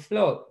same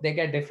flow, they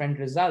get different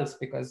results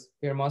because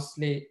we're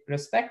mostly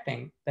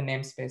respecting the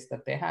namespace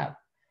that they have.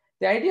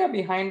 The idea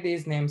behind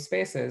these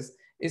namespaces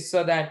is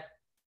so that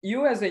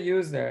you as a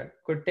user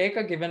could take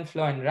a given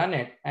flow and run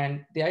it.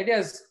 And the idea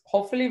is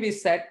hopefully we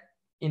set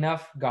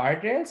enough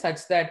guardrails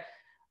such that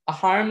a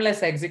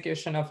harmless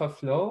execution of a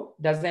flow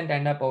doesn't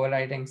end up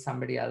overriding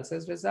somebody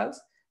else's results.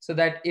 So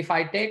that if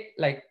I take,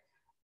 like,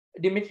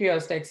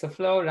 Dimitrios takes a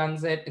flow,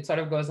 runs it, it sort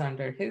of goes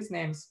under his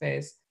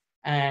namespace.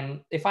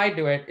 And if I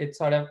do it, it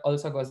sort of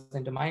also goes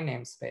into my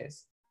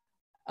namespace.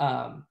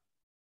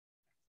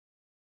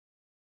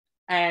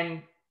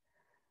 And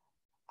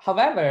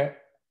however,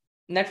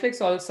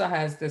 Netflix also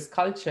has this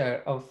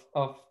culture of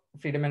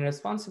freedom and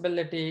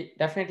responsibility,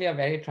 definitely a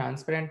very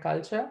transparent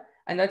culture.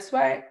 And that's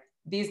why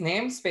these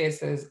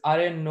namespaces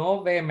are in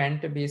no way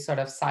meant to be sort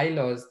of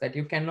silos that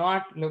you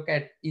cannot look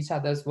at each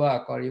other's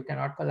work or you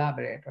cannot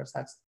collaborate or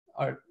such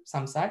or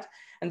some such.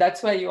 And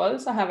that's why you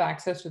also have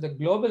access to the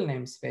global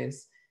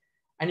namespace.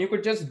 And you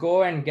could just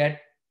go and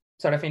get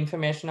sort of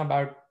information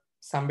about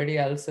somebody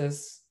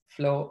else's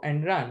flow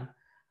and run.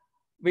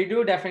 We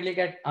do definitely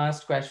get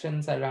asked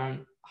questions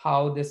around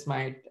how this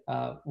might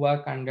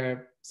work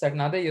under certain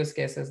other use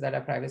cases that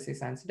are privacy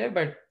sensitive.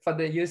 But for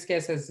the use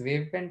cases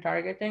we've been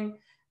targeting,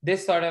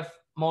 this sort of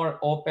more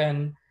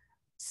open,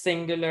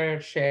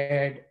 singular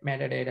shared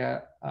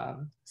metadata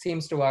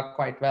seems to work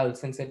quite well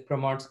since it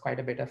promotes quite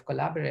a bit of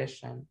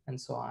collaboration and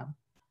so on.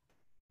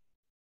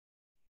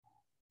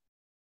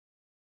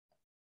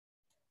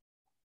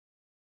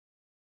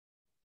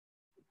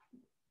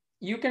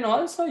 You can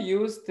also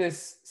use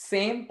this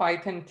same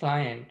Python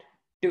client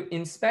to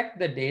inspect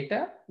the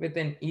data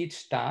within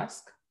each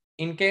task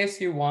in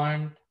case you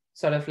want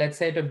sort of, let's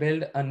say, to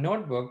build a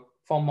notebook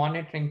for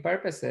monitoring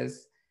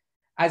purposes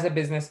as a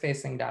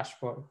business-facing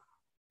dashboard.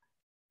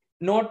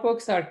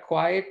 Notebooks are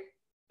quite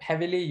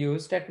heavily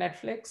used at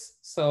Netflix.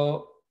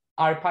 So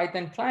our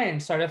Python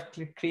client sort of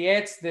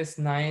creates this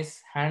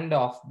nice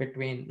handoff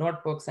between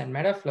notebooks and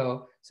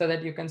Metaflow so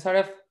that you can sort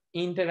of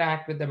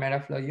interact with the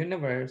Metaflow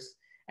universe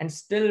and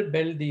still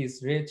build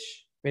these rich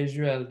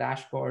visual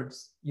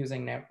dashboards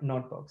using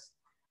notebooks.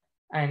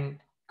 And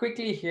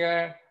quickly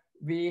here,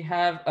 we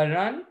have a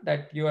run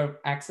that you are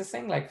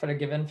accessing, like for a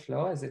given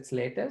flow as its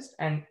latest.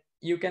 And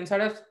you can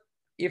sort of,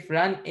 if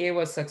run A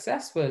was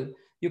successful,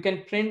 you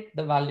can print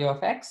the value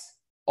of X,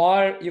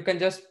 or you can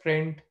just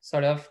print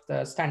sort of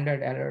the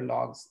standard error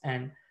logs.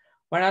 And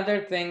one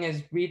other thing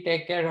is we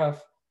take care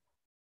of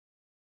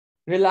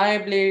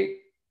reliably,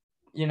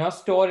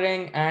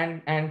 storing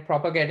and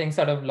propagating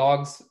sort of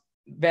logs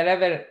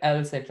wherever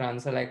else it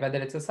runs. So like whether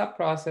it's a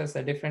sub-process,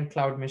 a different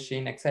cloud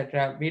machine,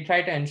 etc. We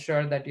try to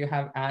ensure that you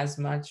have as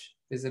much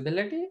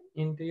visibility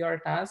into your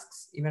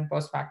tasks, even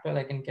post-facto,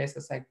 like in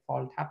cases like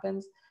fault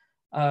happens.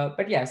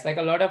 But yes, like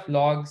a lot of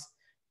logs.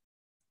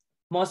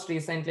 Most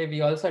recently,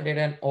 we also did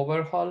an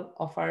overhaul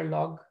of our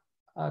log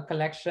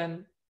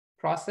collection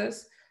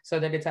process so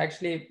that it's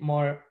actually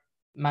more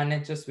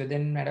managed just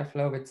within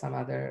Metaflow with some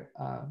other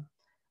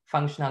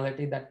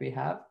functionality that we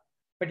have.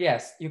 But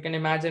yes, you can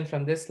imagine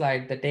from this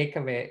slide, the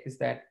takeaway is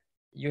that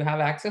you have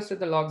access to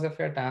the logs of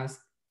your task.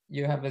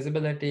 You have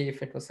visibility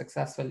if it was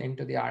successful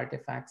into the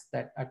artifacts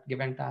that a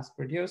given task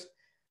produced.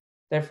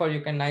 Therefore,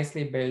 you can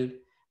nicely build,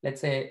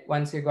 let's say,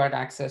 once you got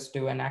access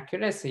to an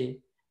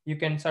accuracy, you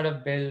can sort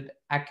of build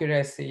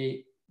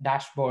accuracy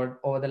dashboard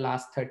over the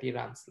last 30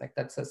 runs. Like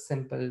that's a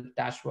simple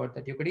dashboard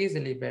that you could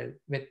easily build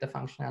with the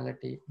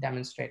functionality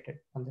demonstrated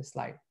on this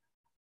slide.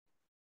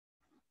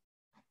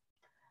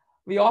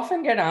 We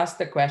often get asked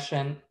the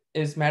question,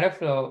 is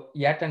Metaflow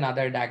yet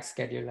another DAG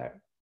scheduler?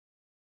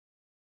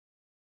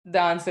 The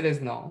answer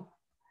is no.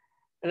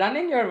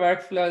 Running your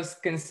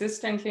workflows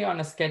consistently on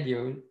a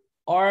schedule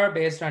or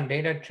based on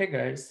data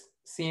triggers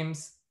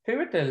seems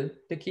pivotal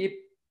to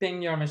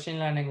keeping your machine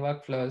learning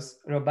workflows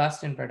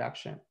robust in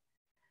production.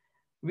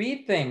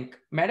 We think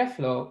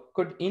Metaflow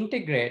could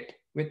integrate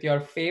with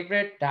your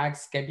favorite DAG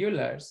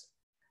schedulers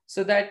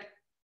so that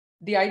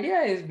the idea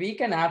is we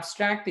can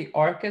abstract the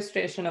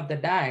orchestration of the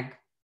DAG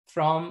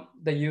from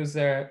the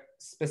user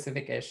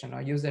specification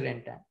or user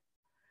intent.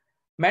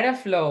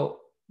 Metaflow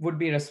would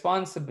be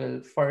responsible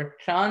for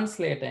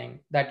translating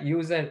that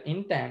user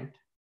intent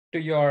to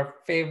your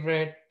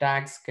favorite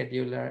DAG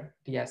scheduler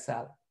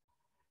DSL.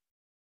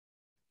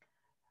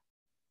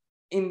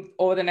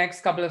 Over the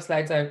next couple of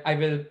slides, I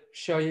will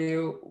show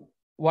you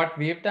what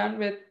we've done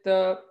with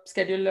the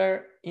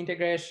scheduler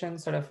integration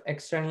sort of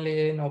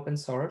externally in open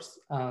source.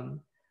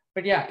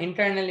 But yeah,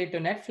 internally to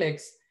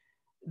Netflix,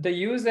 the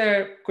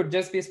user could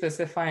just be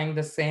specifying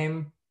the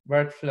same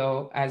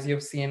workflow as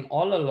you've seen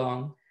all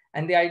along.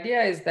 And the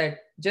idea is that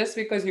just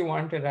because you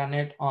want to run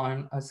it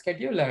on a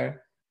scheduler,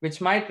 which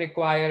might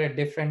require a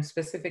different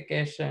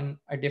specification,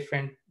 a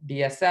different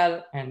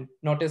DSL, and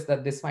notice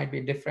that this might be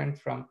different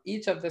from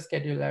each of the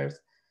schedulers,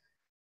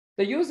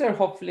 the user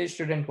hopefully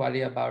shouldn't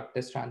worry about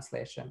this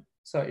translation.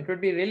 So it would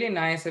be really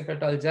nice if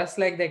at all, just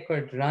like they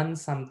could run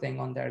something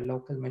on their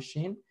local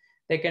machine,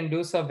 they can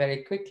do so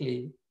very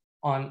quickly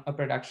on a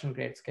production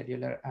grade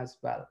scheduler as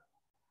well.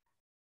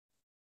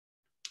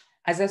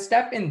 As a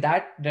step in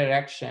that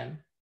direction,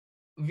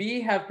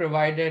 we have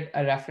provided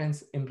a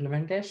reference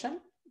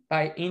implementation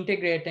by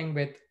integrating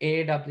with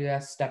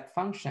AWS step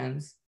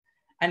functions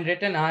and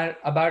written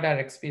about our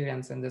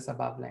experience in this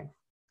above link.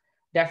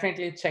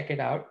 Definitely check it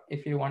out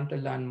if you want to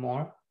learn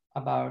more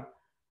about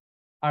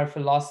our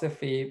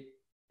philosophy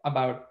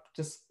about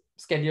just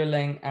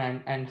scheduling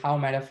and how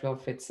Metaflow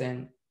fits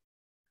in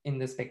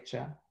this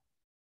picture.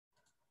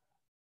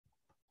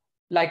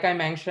 Like I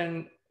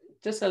mentioned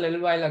just a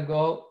little while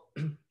ago,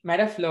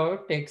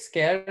 Metaflow takes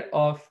care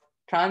of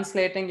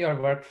translating your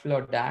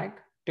workflow DAG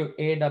to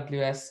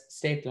AWS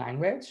state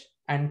language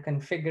and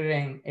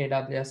configuring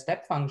AWS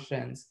step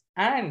functions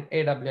and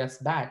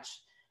AWS batch,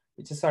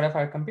 which is sort of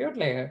our compute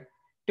layer,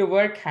 to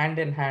work hand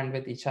in hand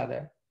with each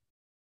other.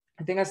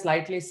 I think a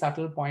slightly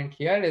subtle point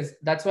here is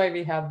that's why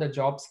we have the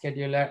job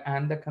scheduler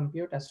and the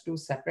compute as two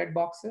separate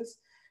boxes,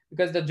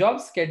 because the job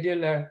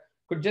scheduler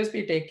could just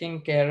be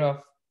taking care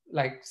of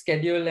like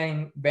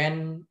scheduling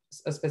when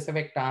a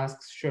specific task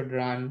should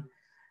run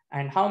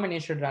and how many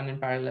should run in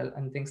parallel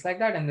and things like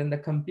that. And then the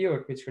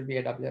compute, which would be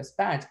AWS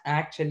batch,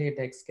 actually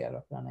takes care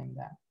of running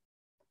that.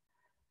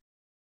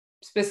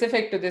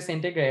 Specific to this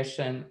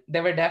integration,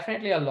 there were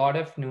definitely a lot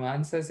of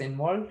nuances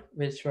involved,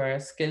 which were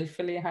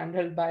skillfully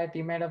handled by a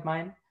teammate of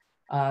mine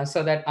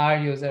so that our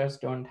users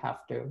don't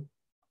have to.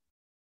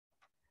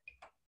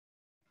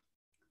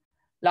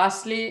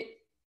 Lastly,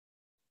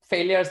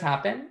 failures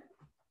happen.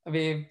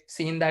 We've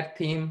seen that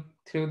theme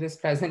through this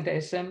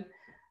presentation.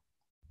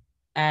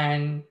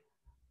 And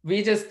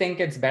we just think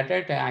it's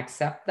better to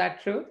accept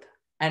that truth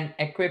and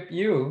equip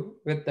you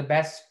with the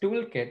best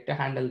toolkit to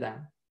handle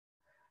them.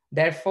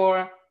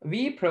 Therefore,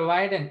 we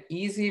provide an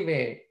easy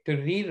way to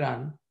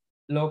rerun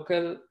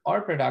local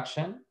or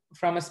production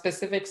from a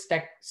specific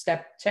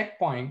step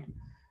checkpoint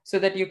so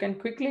that you can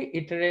quickly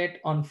iterate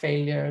on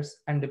failures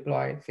and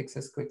deploy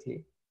fixes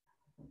quickly.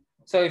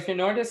 So if you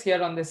notice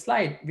here on this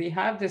slide, we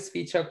have this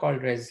feature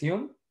called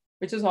resume,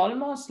 which is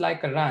almost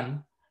like a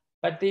run.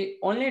 But the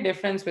only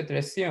difference with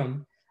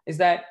resume is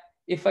that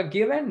if a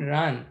given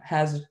run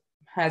has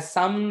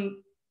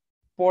some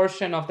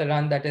portion of the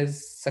run that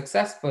is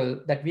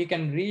successful that we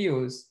can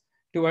reuse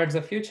towards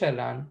a future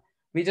run,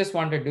 we just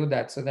want to do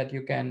that so that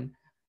you can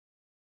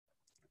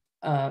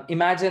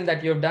imagine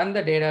that you've done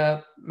the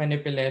data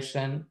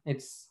manipulation.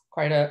 It's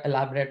quite an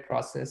elaborate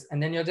process.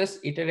 And then you're just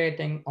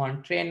iterating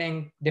on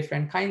training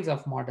different kinds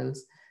of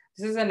models.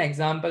 This is an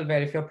example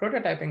where if you're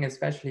prototyping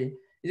especially,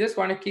 you just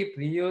want to keep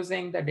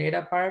reusing the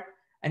data part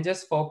and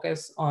just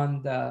focus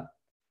on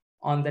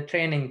the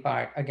training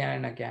part again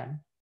and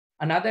again.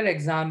 Another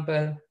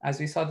example,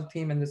 as we saw the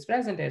theme in this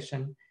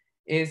presentation,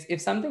 is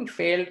if something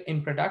failed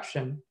in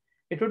production,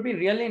 it would be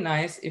really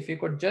nice if you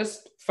could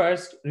just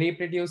first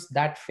reproduce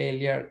that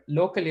failure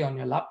locally on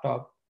your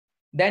laptop.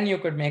 Then you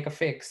could make a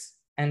fix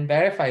and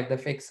verify if the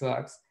fix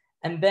works.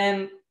 And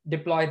then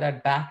deploy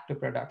that back to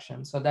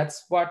production. So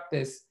that's what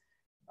this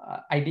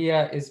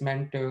idea is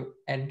meant to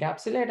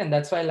encapsulate. And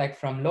that's why, like,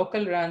 from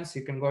local runs,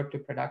 you can go to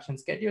production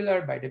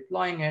scheduler by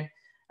deploying it.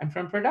 And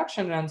from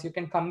production runs, you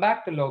can come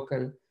back to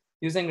local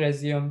using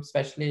Resume,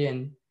 especially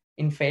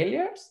in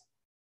failures.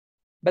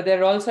 But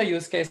there are also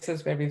use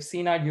cases where we've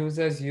seen our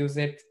users use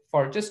it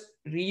for just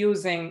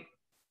reusing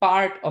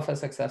part of a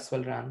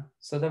successful run.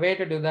 So the way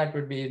to do that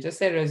would be you just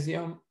say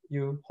resume,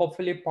 you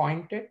hopefully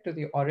point it to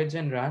the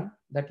origin run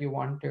that you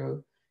want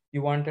to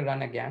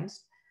run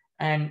against.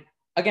 And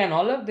again,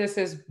 all of this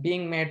is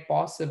being made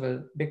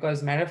possible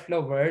because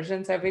Metaflow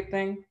versions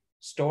everything,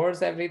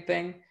 stores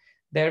everything.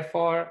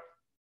 Therefore,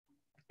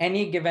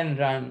 any given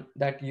run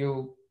that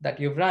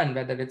you've run,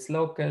 whether it's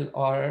local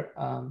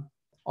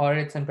or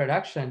it's in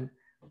production,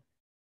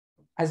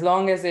 as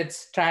long as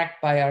it's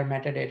tracked by our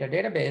metadata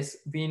database,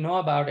 we know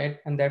about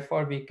it, and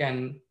therefore we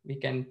can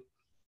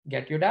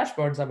get you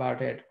dashboards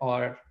about it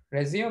or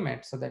resume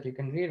it so that you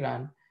can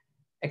rerun,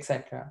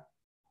 etc.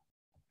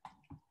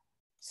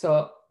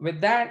 So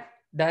with that,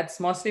 that's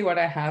mostly what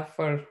I have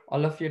for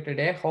all of you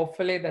today.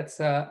 Hopefully that's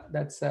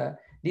a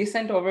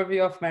decent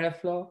overview of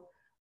Metaflow.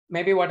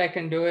 Maybe what I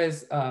can do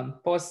is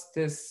post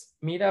this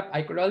meetup.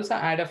 I could also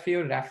add a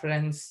few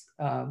reference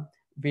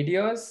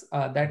videos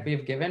that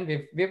we've given.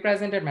 We've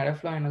presented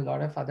Metaflow in a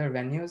lot of other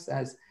venues.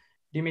 As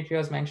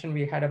Dimitrios mentioned,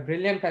 we had a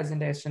brilliant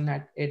presentation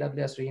at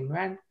AWS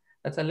reInvent.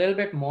 That's a little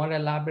bit more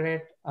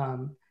elaborate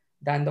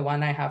than the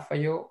one I have for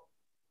you.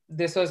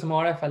 This was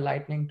more of a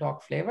lightning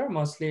talk flavor,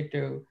 mostly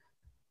to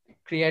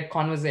create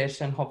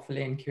conversation,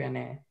 hopefully in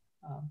Q&A.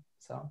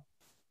 So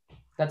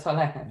that's all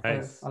I have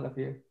for all of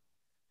you.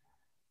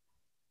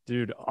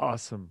 Dude,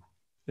 awesome.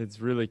 It's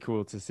really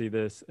cool to see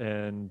this.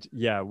 And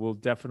yeah, we'll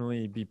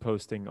definitely be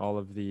posting all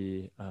of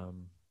the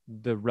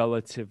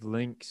relative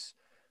links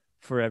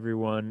for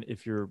everyone.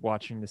 If you're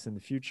watching this in the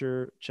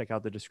future, check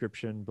out the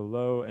description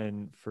below.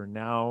 And for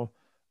now,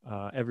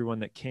 everyone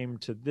that came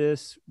to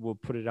this, we'll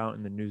put it out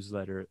in the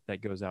newsletter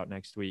that goes out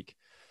next week.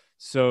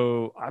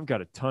 So I've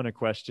got a ton of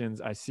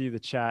questions. I see the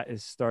chat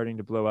is starting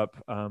to blow up.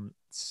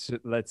 So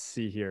let's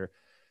see here.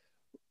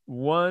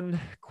 One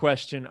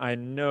question I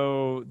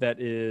know that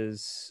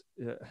is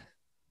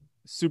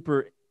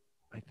super,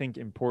 I think,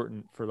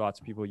 important for lots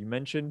of people. You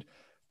mentioned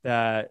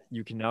that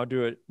you can now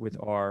do it with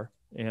R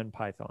and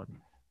Python.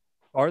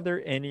 Are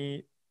there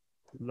any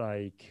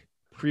like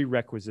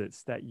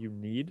prerequisites that you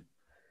need?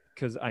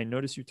 Because I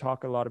notice you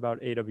talk a lot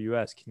about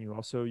AWS. Can you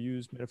also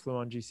use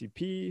Metaflow on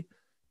GCP?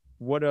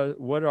 What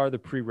are the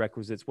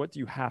prerequisites? What do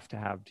you have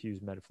to use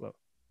Metaflow?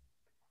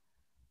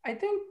 I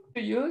think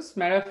to use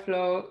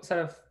Metaflow sort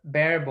of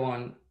bare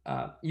bone,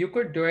 you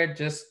could do it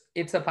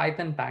it's a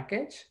Python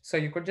package. So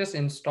you could just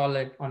install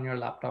it on your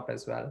laptop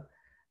as well.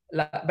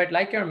 But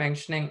like you're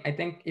mentioning, I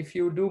think if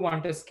you do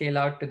want to scale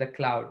out to the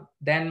cloud,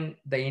 then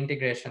the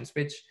integrations,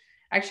 which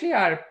actually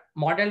are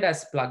modeled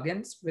as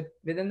plugins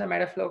within the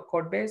Metaflow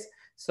code base.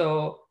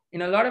 So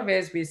in a lot of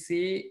ways, we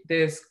see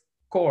this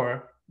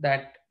core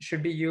that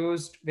should be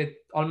used with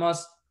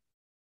almost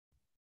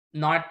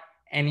not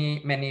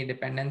many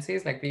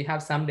dependencies. Like we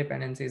have some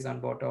dependencies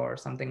on Boto or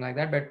something like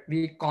that, but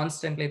we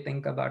constantly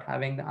think about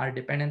having our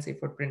dependency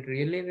footprint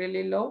really,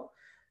 really low.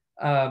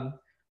 But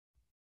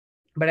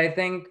I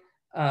think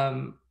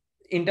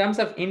in terms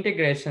of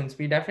integrations,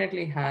 we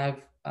definitely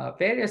have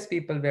various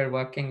people we're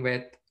working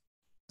with,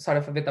 sort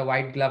of with a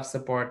white glove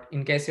support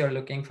in case you're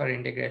looking for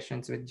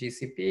integrations with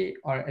GCP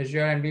or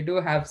Azure. And we do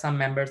have some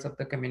members of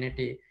the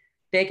community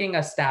taking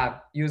a stab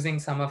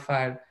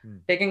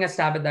taking a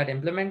stab at that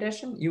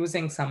implementation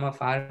using some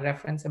of our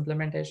reference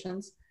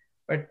implementations.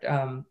 But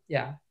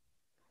yeah.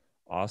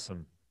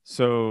 Awesome.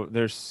 So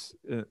there's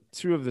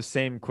two of the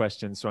same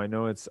questions. So I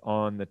know it's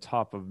on the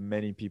top of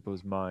many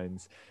people's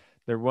minds.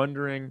 They're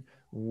wondering,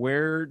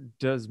 where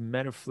does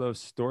Metaflow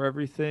store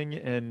everything,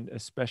 and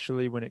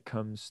especially when it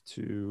comes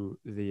to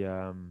the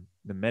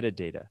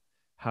metadata?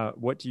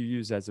 What do you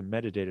use as a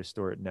metadata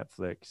store at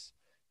Netflix,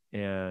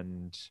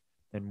 and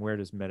where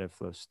does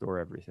Metaflow store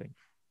everything?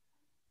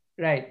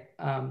 Right.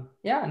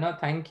 Yeah, no,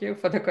 thank you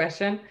for the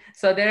question.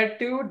 So there are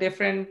two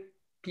different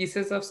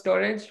pieces of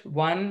storage.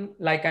 One,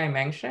 like I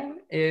mentioned,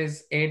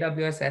 is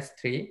AWS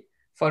S3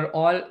 for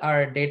all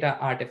our data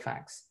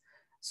artifacts.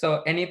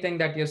 So anything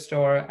that you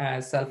store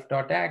as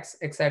self.x,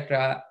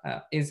 etc.,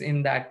 is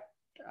in that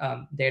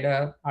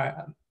data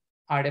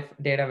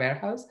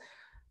warehouse.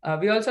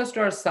 We also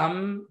store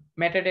some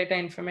metadata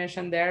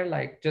information there,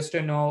 like just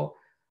to know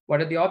what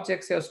are the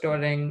objects you're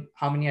storing,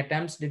 how many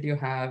attempts did you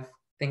have,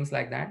 things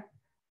like that.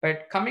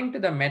 But coming to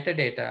the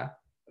metadata,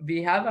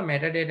 we have a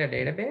metadata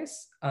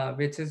database,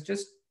 which is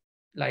just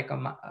like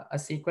a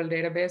SQL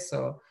database.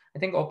 So I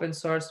think open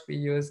source, we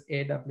use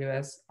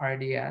AWS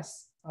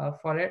RDS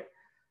for it.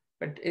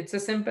 But it's a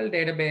simple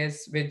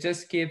database which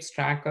just keeps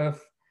track of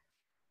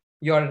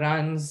your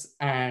runs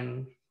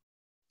and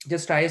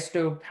just tries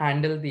to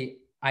handle the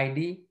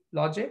ID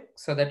logic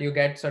so that you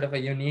get sort of a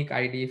unique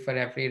ID for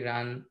every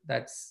run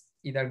that's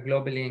either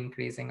globally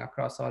increasing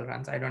across all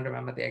runs. I don't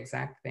remember the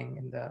exact thing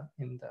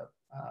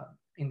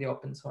in the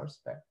open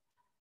source, but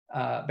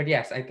But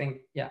yes, I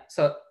think, yeah.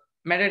 So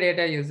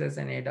metadata uses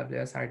an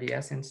AWS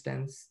RDS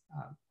instance,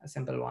 a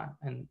simple one,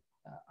 and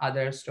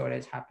other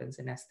storage happens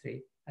in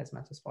S3 as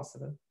much as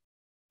possible.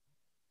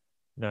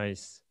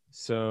 Nice.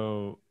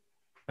 So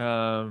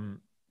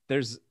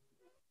there's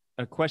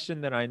a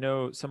question that I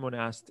know someone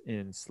asked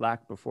in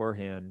Slack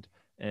beforehand,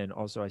 and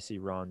also I see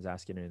Ron's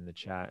asking it in the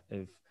chat,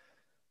 if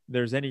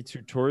there's any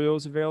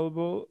tutorials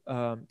available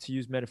to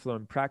use Metaflow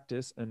in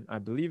practice, and I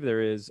believe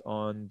there is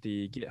on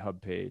the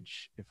GitHub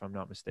page, if I'm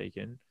not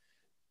mistaken.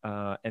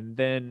 And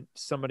then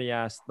somebody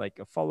asked like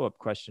a follow-up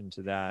question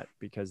to that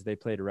because they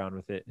played around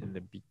with it in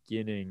the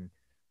beginning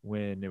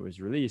when it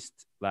was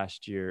released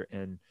last year,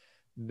 and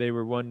they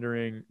were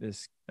wondering,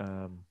 this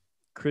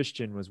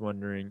Christian was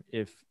wondering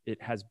if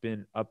it has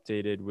been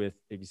updated with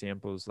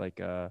examples like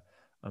a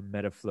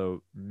Metaflow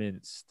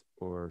minced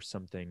or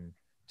something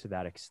to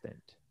that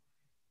extent.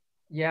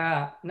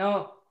 Yeah,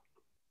 no,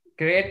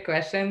 great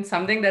question.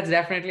 Something that's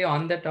definitely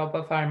on the top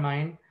of our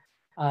mind.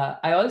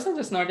 I also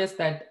just noticed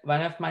that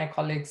one of my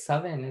colleagues,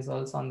 Savin, is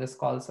also on this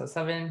call. So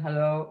Savin,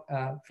 hello.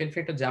 Feel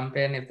free to jump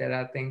in if there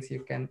are things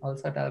you can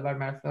also tell about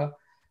Metaflow.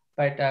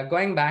 But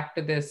going back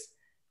to this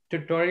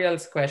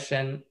tutorials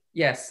question,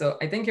 yes. So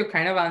I think you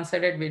kind of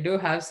answered it. We do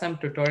have some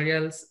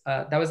tutorials.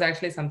 That was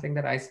actually something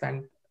that I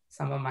spent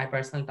some of my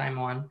personal time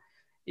on.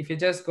 If you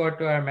just go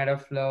to our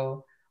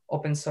Metaflow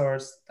open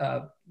source,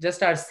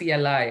 just our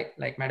CLI,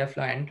 like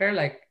Metaflow Enter,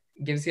 like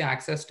gives you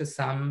access to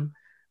some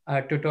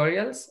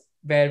tutorials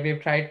where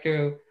we've tried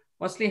to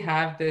mostly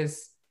have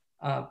this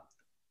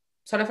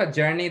sort of a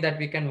journey that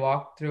we can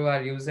walk through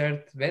our users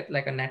with,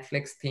 like a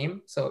Netflix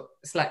theme. So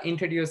it's like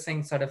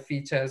introducing sort of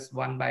features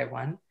one by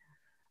one.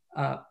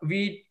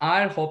 We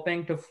are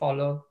hoping to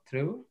follow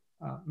through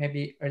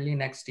maybe early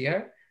next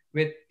year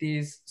with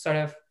these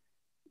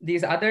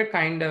other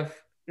kind of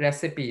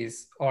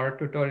recipes or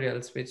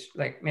tutorials, which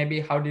like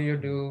maybe how do you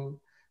do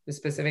the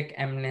specific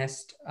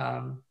MNIST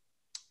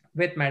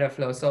with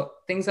Metaflow. So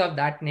things of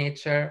that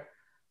nature.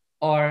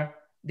 Or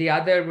the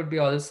other would be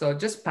also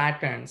just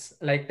patterns.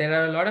 Like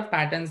there are a lot of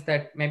patterns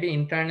that maybe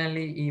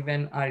internally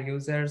even our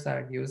users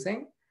are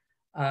using.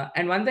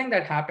 And one thing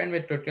that happened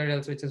with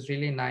tutorials, which is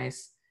really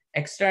nice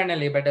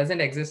externally but doesn't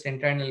exist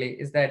internally,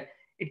 is that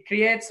it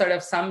creates sort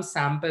of some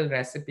sample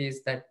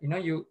recipes that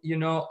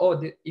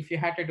if you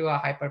had to do a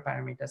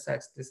hyperparameter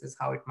search, this is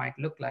how it might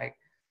look like.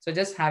 So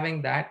just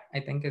having that,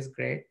 I think, is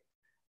great.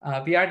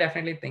 We are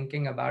definitely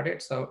thinking about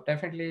it. So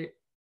definitely,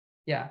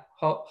 yeah,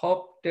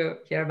 hope to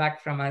hear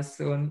back from us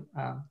soon.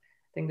 I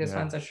think this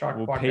one's a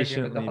short quarter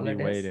due to the holidays. We'll patiently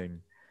be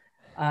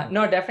waiting.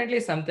 No,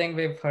 definitely something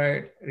we've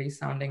heard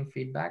resounding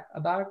feedback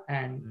about,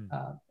 and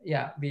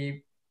yeah,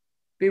 we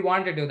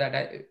want to do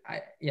that.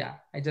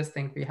 I just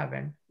think we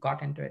haven't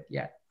got into it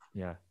yet.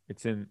 Yeah,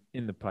 it's in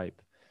the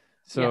pipe.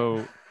 So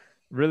yeah.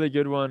 Really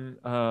good one.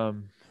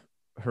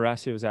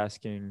 Horacio was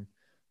asking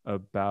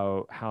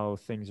about how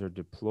things are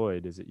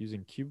deployed. Is it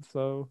using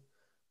Kubeflow?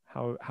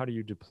 How do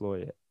you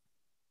deploy it?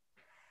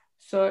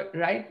 So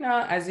right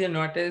now, as you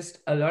noticed,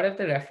 a lot of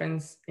the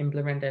reference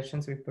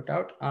implementations we put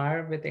out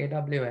are with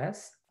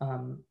AWS.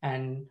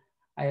 And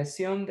I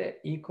assume the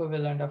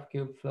equivalent of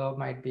Kubeflow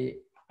might be,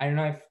 I don't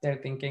know if they're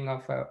thinking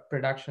of a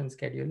production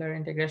scheduler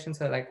integration.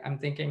 So like, I'm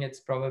thinking it's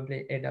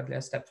probably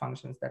AWS step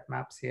functions that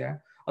maps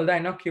here. Although I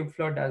know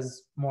Kubeflow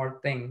does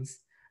more things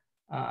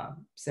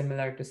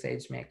similar to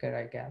SageMaker,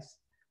 I guess.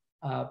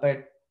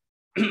 But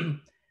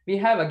we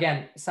have,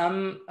 again,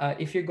 some,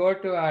 if you go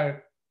to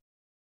our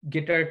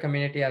Gitter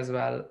community as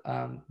well,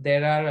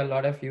 there are a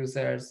lot of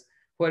users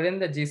who are in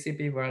the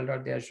GCP world or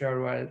the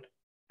Azure world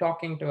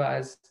talking to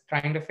us,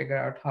 trying to figure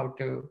out how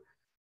to,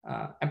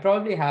 and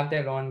probably have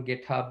their own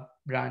GitHub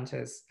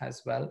branches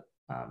as well.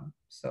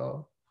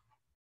 So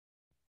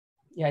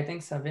yeah, I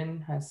think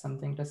Savin has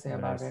something to say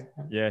about it.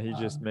 Yeah, he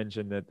just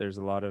mentioned that there's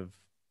a lot of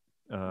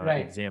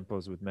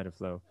examples with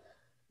Metaflow.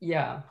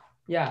 Yeah.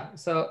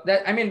 So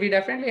that, I mean, we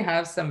definitely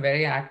have some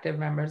very active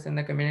members in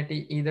the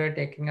community, either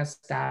taking a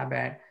stab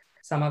at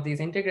some of these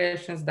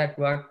integrations that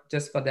work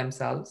just for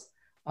themselves.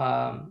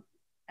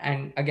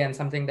 And again,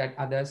 something that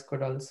others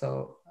could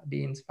also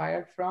be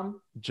inspired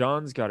from.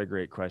 John's got a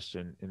great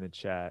question in the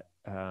chat.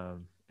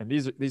 And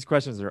these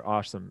questions are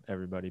awesome,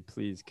 everybody.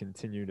 Please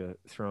continue to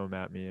throw them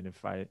at me. And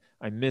if I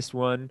miss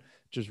one,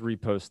 just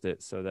repost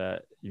it so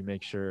that you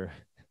make sure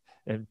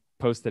and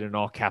post it in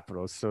all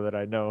capitals so that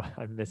I know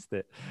I missed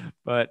it.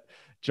 But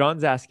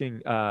John's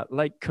asking,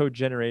 like code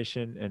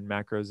generation and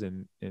macros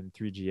in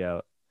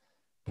 3GL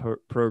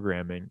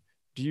programming,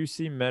 do you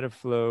see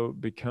Metaflow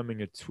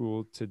becoming a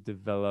tool to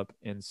develop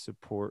and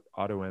support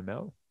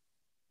AutoML?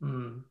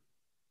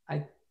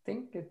 I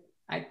think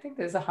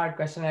there's a hard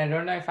question. I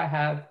don't know if I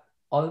have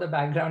all the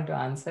background to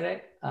answer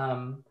it.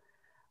 I'm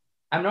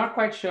not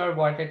quite sure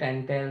what it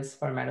entails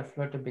for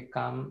Metaflow to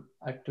become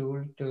a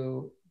tool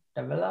to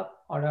develop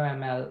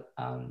AutoML.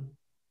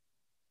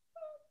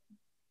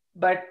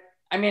 But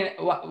I mean,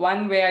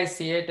 one way I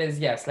see it is,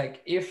 yes,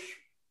 like if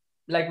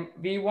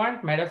we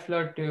want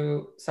Metaflow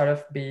to sort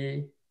of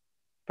be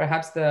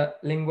perhaps the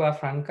lingua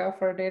franca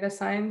for data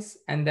science.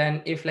 And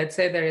then if, let's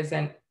say, there is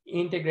an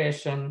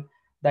integration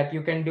that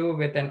you can do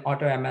with an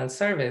AutoML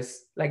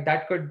service, like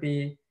that could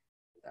be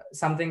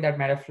something that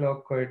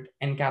Metaflow could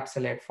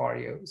encapsulate for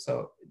you.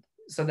 So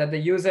that the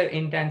user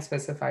intent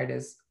specified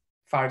is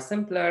far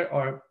simpler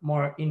or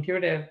more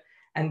intuitive.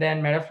 And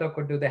then Metaflow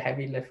could do the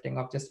heavy lifting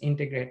of just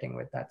integrating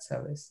with that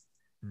service.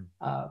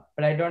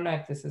 But I don't know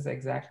if this is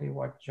exactly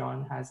what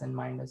John has in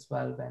mind as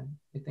well when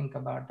you think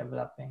about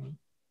developing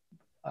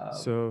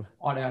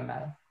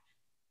AutoML.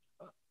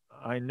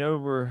 I know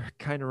we're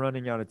kind of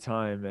running out of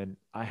time, and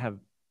I have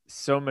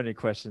so many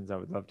questions I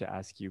would love to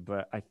ask you,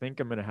 but I think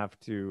I'm going to have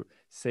to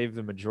save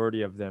the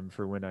majority of them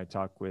for when I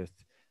talk with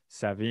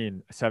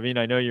Savin. Savin,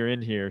 I know you're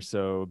in here,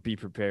 so be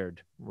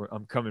prepared.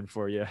 I'm coming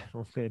for you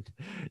when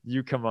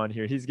you come on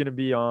here. He's going to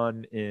be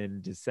on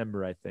in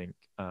December, I think,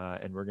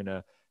 and we're going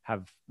to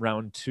have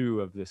round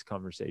 2 of this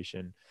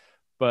conversation.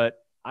 But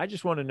I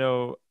just want to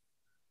know,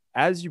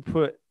 as you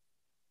put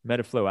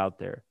Metaflow out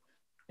there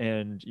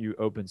and you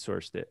open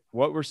sourced it,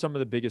 what were some of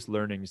the biggest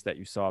learnings that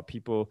you saw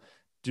people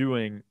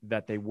doing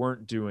that they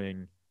weren't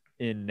doing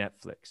in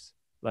Netflix?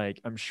 Like,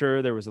 I'm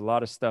sure there was a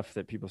lot of stuff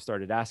that people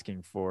started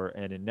asking for,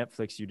 and in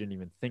Netflix, you didn't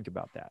even think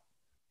about that.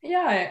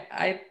 Yeah,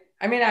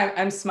 I mean,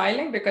 I'm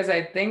smiling because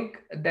I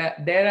think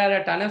that there are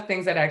a ton of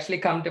things that actually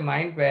come to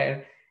mind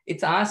where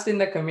it's asked in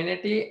the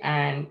community,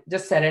 and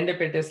just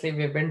serendipitously,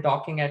 we've been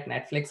talking at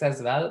Netflix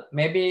as well,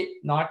 maybe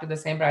not to the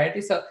same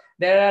priority. So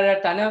there are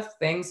a ton of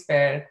things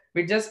where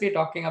we'd just be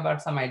talking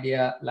about some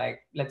idea,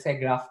 like, let's say,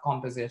 graph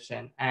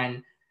composition.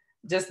 And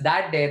just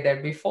that day,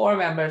 there'd be 4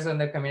 members in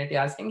the community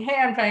asking, hey,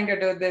 I'm trying to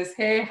do this.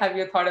 Hey, have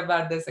you thought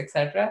about this,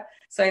 etc.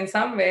 So in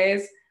some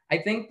ways, I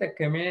think the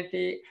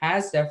community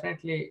has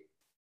definitely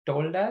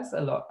told us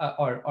a lot,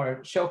 or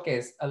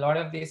showcased a lot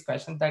of these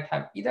questions that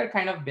have either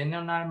kind of been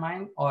on our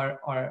mind or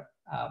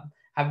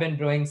have been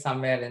brewing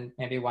somewhere in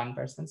maybe one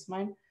person's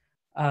mind.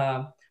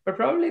 But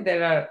probably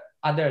there are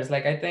others.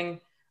 Like, I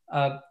think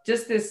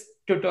just this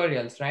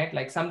tutorials, right?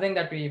 Like something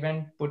that we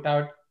even put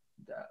out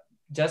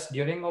just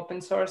during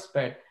open source,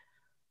 but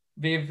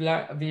we've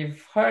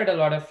heard a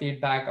lot of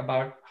feedback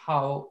about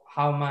how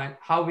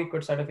we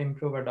could sort of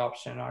improve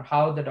adoption, or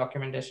how the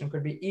documentation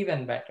could be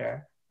even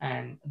better.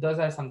 And those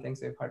are some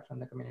things we've heard from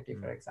the community,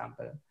 for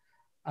example.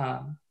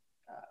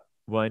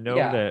 Well, I know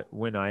that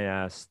when I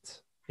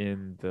asked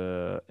in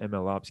the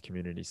MLOps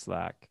community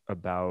Slack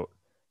about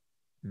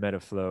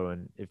Metaflow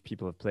and if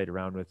people have played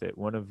around with it,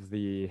 one of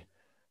the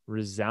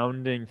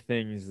resounding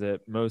things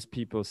that most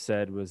people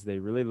said was they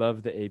really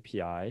love the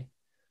API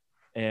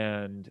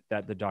and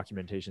that the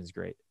documentation is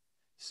great.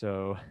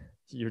 So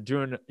you're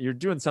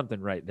doing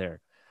something right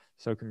there.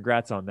 So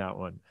congrats on that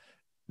one.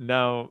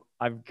 Now,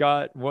 I've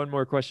got one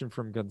more question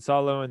from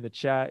Gonzalo in the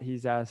chat.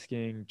 He's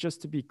asking,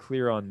 just to be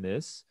clear on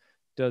this,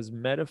 does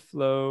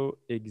Metaflow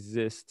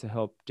exist to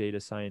help data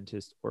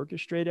scientists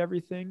orchestrate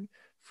everything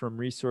from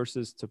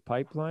resources to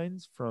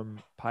pipelines from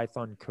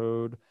Python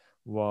code,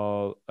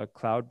 while a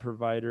cloud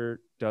provider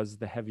does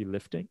the heavy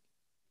lifting?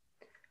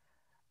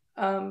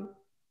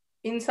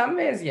 In some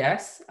ways,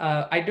 yes.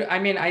 I do. I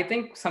mean, I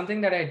think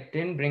something that I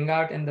didn't bring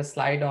out in the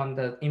slide on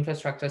the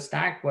infrastructure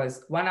stack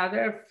was one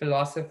other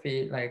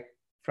philosophy, like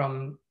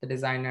from the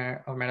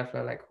designer of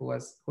Metaflow, like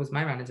who's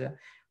my manager,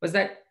 was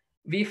that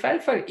we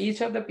felt for each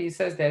of the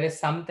pieces there is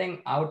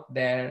something out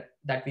there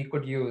that we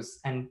could use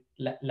and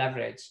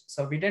leverage.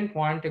 So we didn't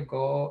want to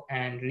go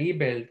and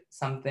rebuild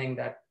something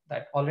that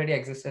already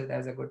existed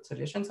as a good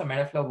solution. So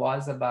Metaflow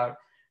was about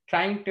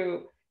trying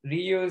to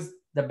reuse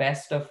the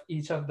best of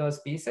each of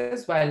those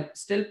pieces while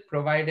still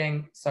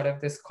providing sort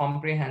of this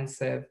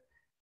comprehensive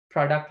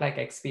product-like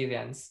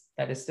experience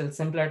that is still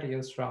simpler to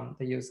use from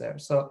the user.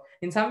 So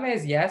in some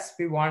ways, yes,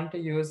 we want to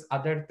use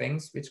other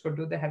things which could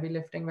do the heavy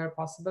lifting where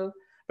possible.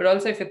 But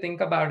also, if you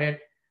think about it,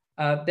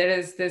 there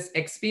is this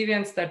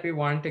experience that we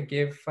want to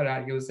give for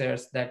our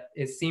users that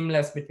is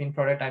seamless between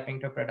prototyping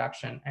to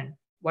production. And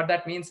what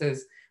that means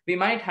is we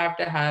might have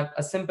to have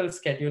a simple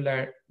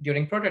scheduler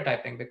during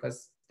prototyping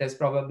because there's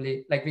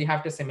probably, like, we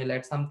have to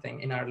simulate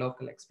something in our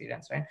local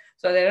experience, right?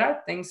 So there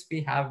are things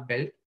we have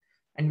built,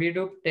 and we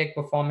do take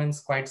performance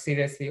quite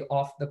seriously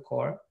off the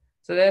core.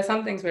 So there are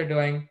some things we're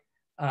doing,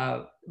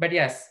 but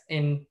yes,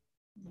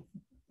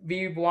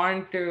 we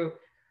want to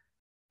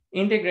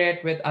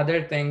integrate with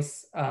other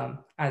things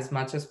as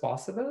much as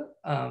possible,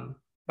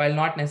 while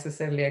not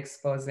necessarily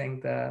exposing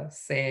the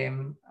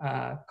same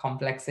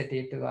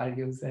complexity to our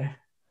user.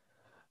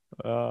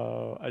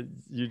 Oh,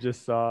 you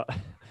just saw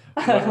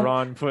what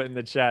Ron put in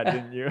the chat,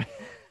 didn't you?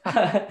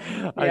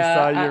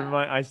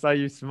 I saw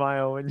you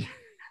smile when you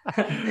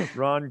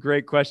Ron,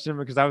 great question,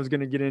 because I was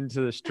going to get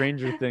into the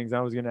Stranger Things. I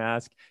was going to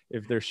ask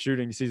if they're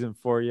shooting season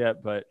 4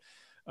 yet, but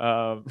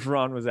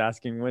Ron was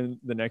asking when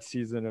the next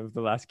season of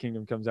The Last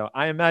Kingdom comes out.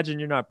 I imagine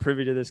you're not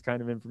privy to this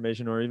kind of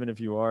information, or even if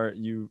you are,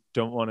 you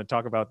don't want to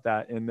talk about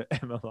that in the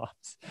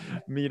MLOps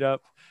meetup.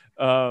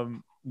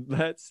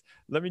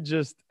 Let me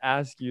just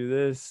ask you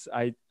this.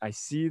 I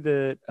see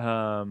that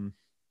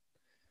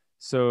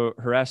so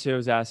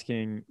Horacio's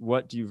asking,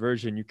 what do you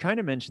version? You kind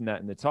of mentioned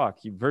that in the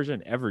talk. You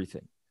version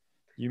everything.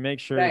 You make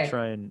sure to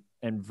try and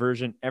and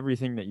version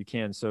everything that you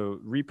can. So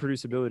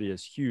reproducibility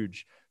is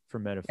huge for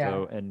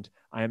Metaflow. Yeah. And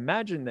I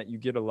imagine that you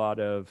get a lot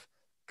of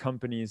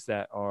companies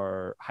that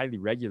are highly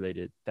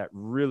regulated that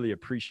really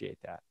appreciate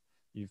that.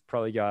 You've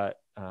probably got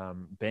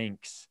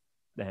banks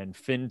and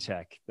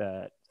fintech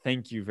that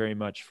thank you very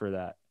much for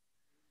that.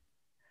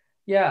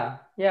 Yeah.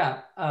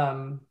 Yeah.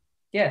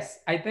 Yes,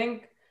 I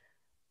think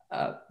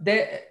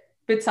they,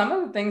 with some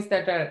of the things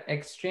that are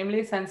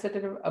extremely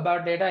sensitive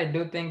about data, I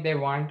do think they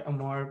want a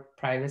more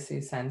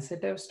privacy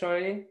sensitive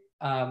story.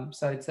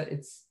 So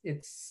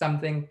it's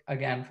something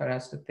again for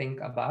us to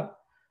think about.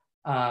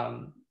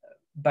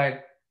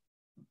 But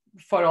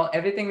for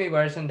everything we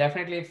version,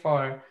 definitely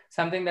for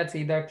something that's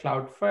either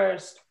cloud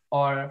first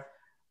or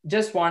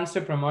just wants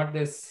to promote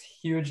this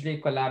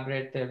hugely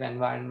collaborative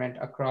environment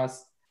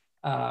across.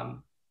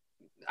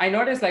 I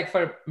noticed like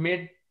for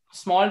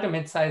small to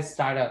mid-sized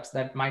startups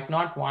that might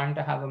not want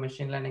to have a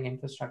machine learning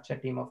infrastructure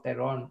team of their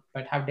own,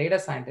 but have data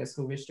scientists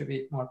who wish to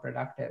be more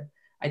productive.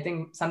 I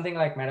think something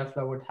like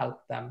Metaflow would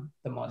help them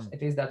the most.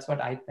 At least that's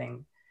what I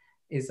think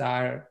is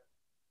our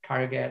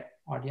target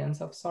audience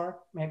of sort,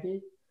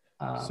 maybe.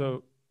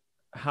 So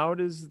how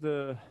does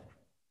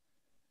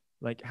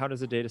how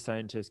does a data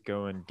scientist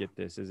go and get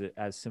this? Is it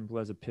as simple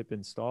as a pip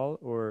install,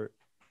 or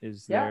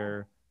is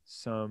there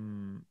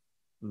some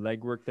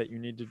legwork that you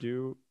need to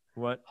do?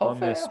 What on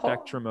the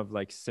spectrum of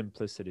like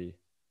simplicity?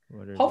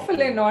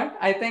 Hopefully not.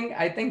 I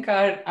think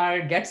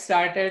our get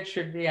started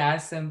should be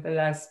as simple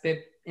as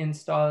pip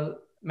install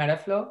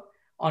Metaflow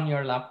on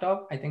your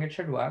laptop. I think it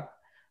should work.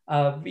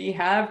 We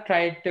have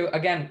tried to,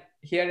 again,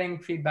 hearing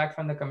feedback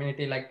from the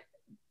community, like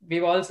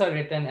we've also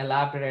written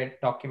elaborate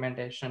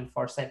documentation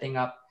for setting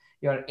up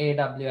your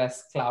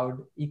AWS cloud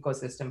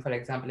ecosystem, for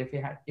example, if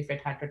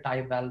it had to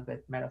tie well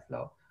with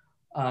Metaflow,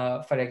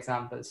 for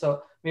example.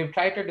 So we've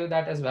tried to do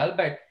that as well.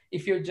 But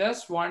if you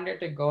just wanted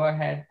to go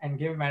ahead and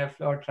give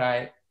Metaflow a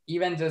try,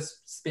 even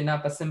just spin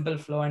up a simple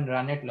flow and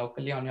run it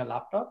locally on your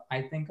laptop,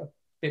 I think a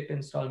pip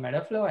install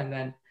Metaflow and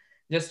then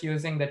just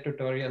using the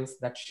tutorials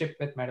that ship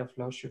with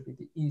Metaflow should be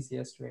the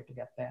easiest way to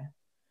get there.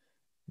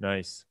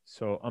 Nice.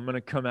 So I'm going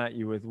to come at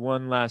you with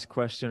one last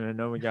question. I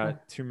know we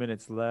got 2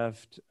 minutes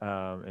left,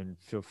 and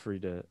feel free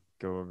to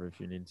go over if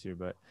you need to,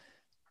 but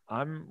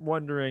I'm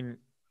wondering,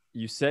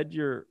 you said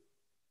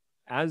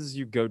as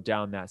you go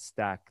down that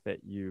stack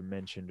that you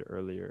mentioned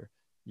earlier,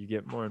 you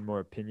get more and more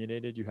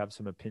opinionated. You have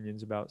some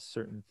opinions about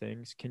certain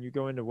things. Can you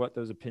go into what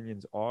those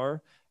opinions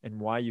are and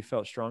why you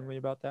felt strongly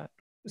about that?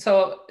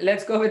 So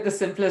let's go with the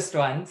simplest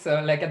one.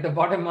 So like at the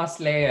bottommost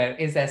layer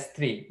is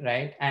S3,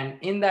 right? And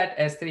in that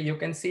S3, you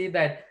can see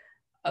that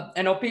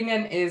an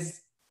opinion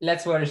is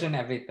let's version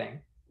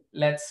everything.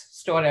 Let's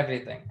store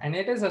everything. And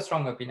it is a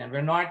strong opinion.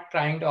 We're not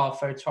trying to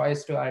offer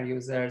choice to our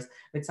users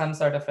with some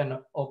sort of an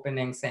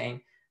opening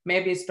saying,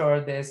 maybe store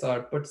this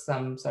or put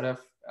some sort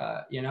of,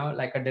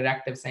 like a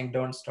directive saying,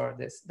 don't store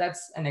this.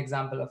 That's an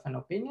example of an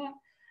opinion.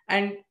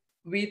 And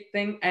we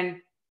think,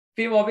 and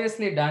we've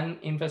obviously done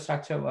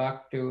infrastructure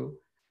work to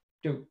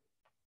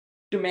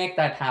to make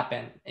that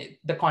happen.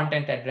 The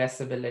content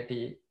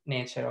addressability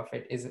nature of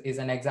it is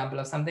an example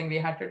of something we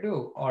had to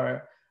do.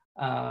 Or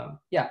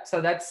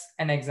so that's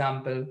an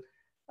example.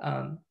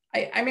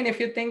 I mean, if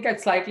you think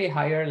at slightly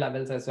higher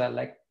levels as well,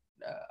 like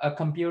a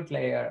compute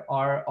layer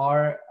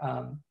or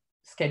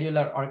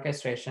scheduler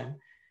orchestration,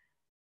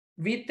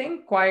 we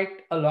think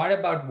quite a lot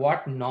about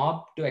what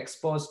knob to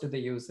expose to the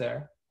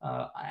user.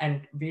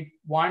 And we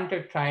want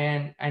to try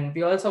and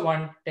we also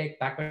want to take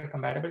backward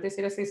compatibility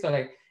seriously. So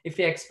like if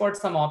we export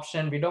some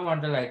option, we don't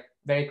want to like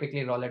very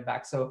quickly roll it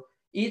back. So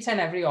each and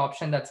every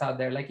option that's out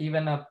there, like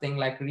even a thing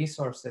like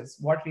resources,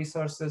 what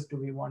resources do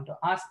we want to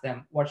ask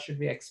them? What should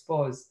we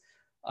expose?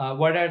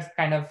 What are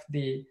kind of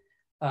the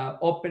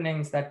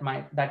openings that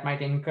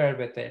might incur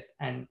with it?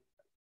 And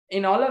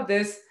in all of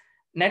this,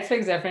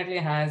 Netflix definitely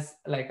has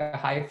like a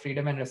high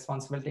freedom and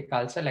responsibility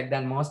culture, like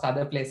than most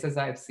other places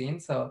I've seen.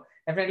 So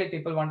definitely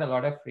people want a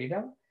lot of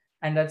freedom,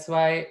 and that's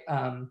why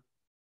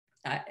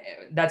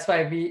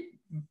we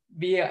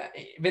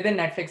within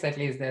Netflix at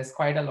least, there's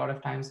quite a lot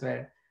of times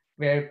where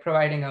we're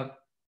providing a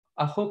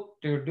hook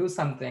to do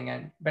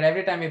something, but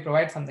every time we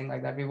provide something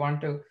like that, we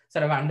want to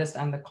sort of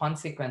understand the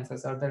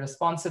consequences or the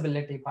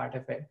responsibility part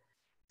of it.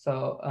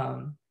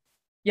 So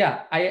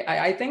yeah,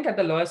 I think at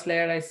the lowest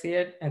layer I see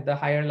it. At the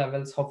higher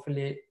levels,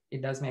 hopefully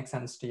it does make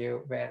sense to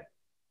you, where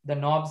the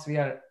knobs we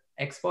are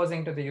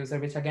exposing to the user,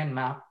 which again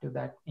map to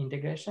that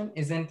integration,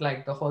 isn't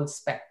like the whole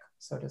spec,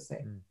 so to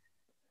say.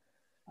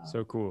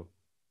 So cool.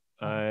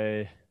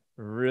 I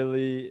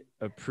really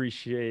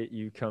appreciate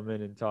you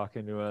coming and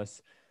talking to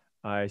us.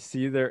 I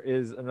see there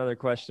is another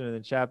question in the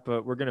chat,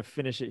 but we're going to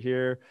finish it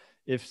here.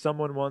 If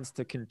someone wants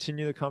to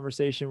continue the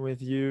conversation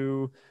with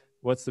you,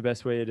 what's the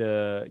best way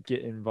to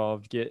get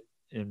involved,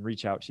 and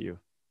reach out to you?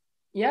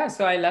 Yeah,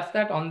 so I left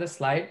that on the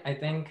slide. I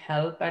think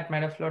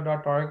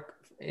help@metaflow.org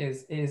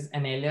is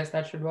an alias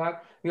that should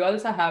work. We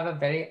also have a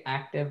very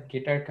active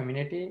Gitter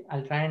community.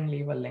 I'll try and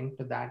leave a link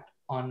to that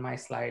on my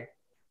slide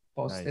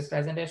post this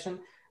presentation.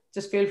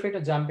 Just feel free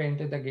to jump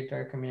into the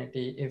Gitter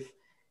community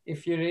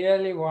if you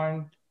really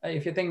want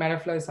if you think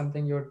Metaflow is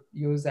something you would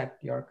use at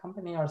your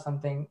company or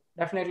something,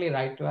 definitely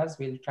write to us.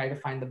 We'll try to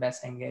find the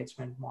best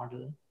engagement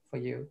model for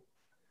you.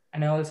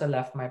 And I also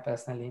left my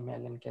personal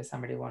email in case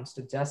somebody wants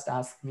to just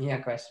ask me a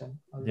question.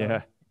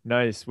 Yeah,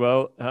 nice.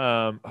 Well,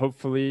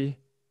 hopefully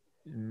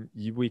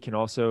we can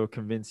also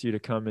convince you to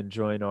come and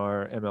join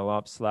our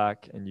MLOps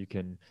Slack, and you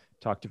can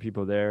talk to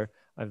people there.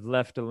 I've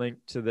left a link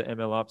to the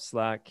MLOps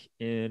Slack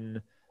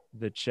in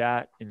the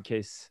chat in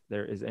case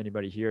there is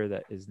anybody here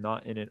that is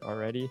not in it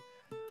already.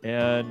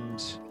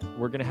 And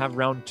we're going to have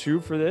round 2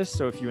 for this.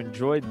 So if you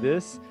enjoyed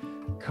this,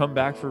 come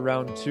back for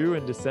round 2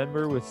 in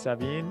December with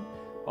Savin.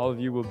 All of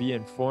you will be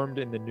informed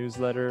in the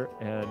newsletter.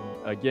 And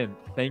again,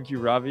 thank you,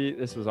 Ravi.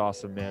 This was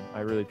awesome, man. I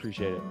really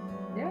appreciate it.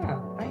 Yeah,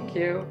 thank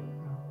you.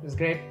 It was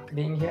great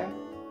being here.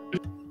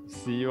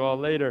 See you all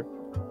later.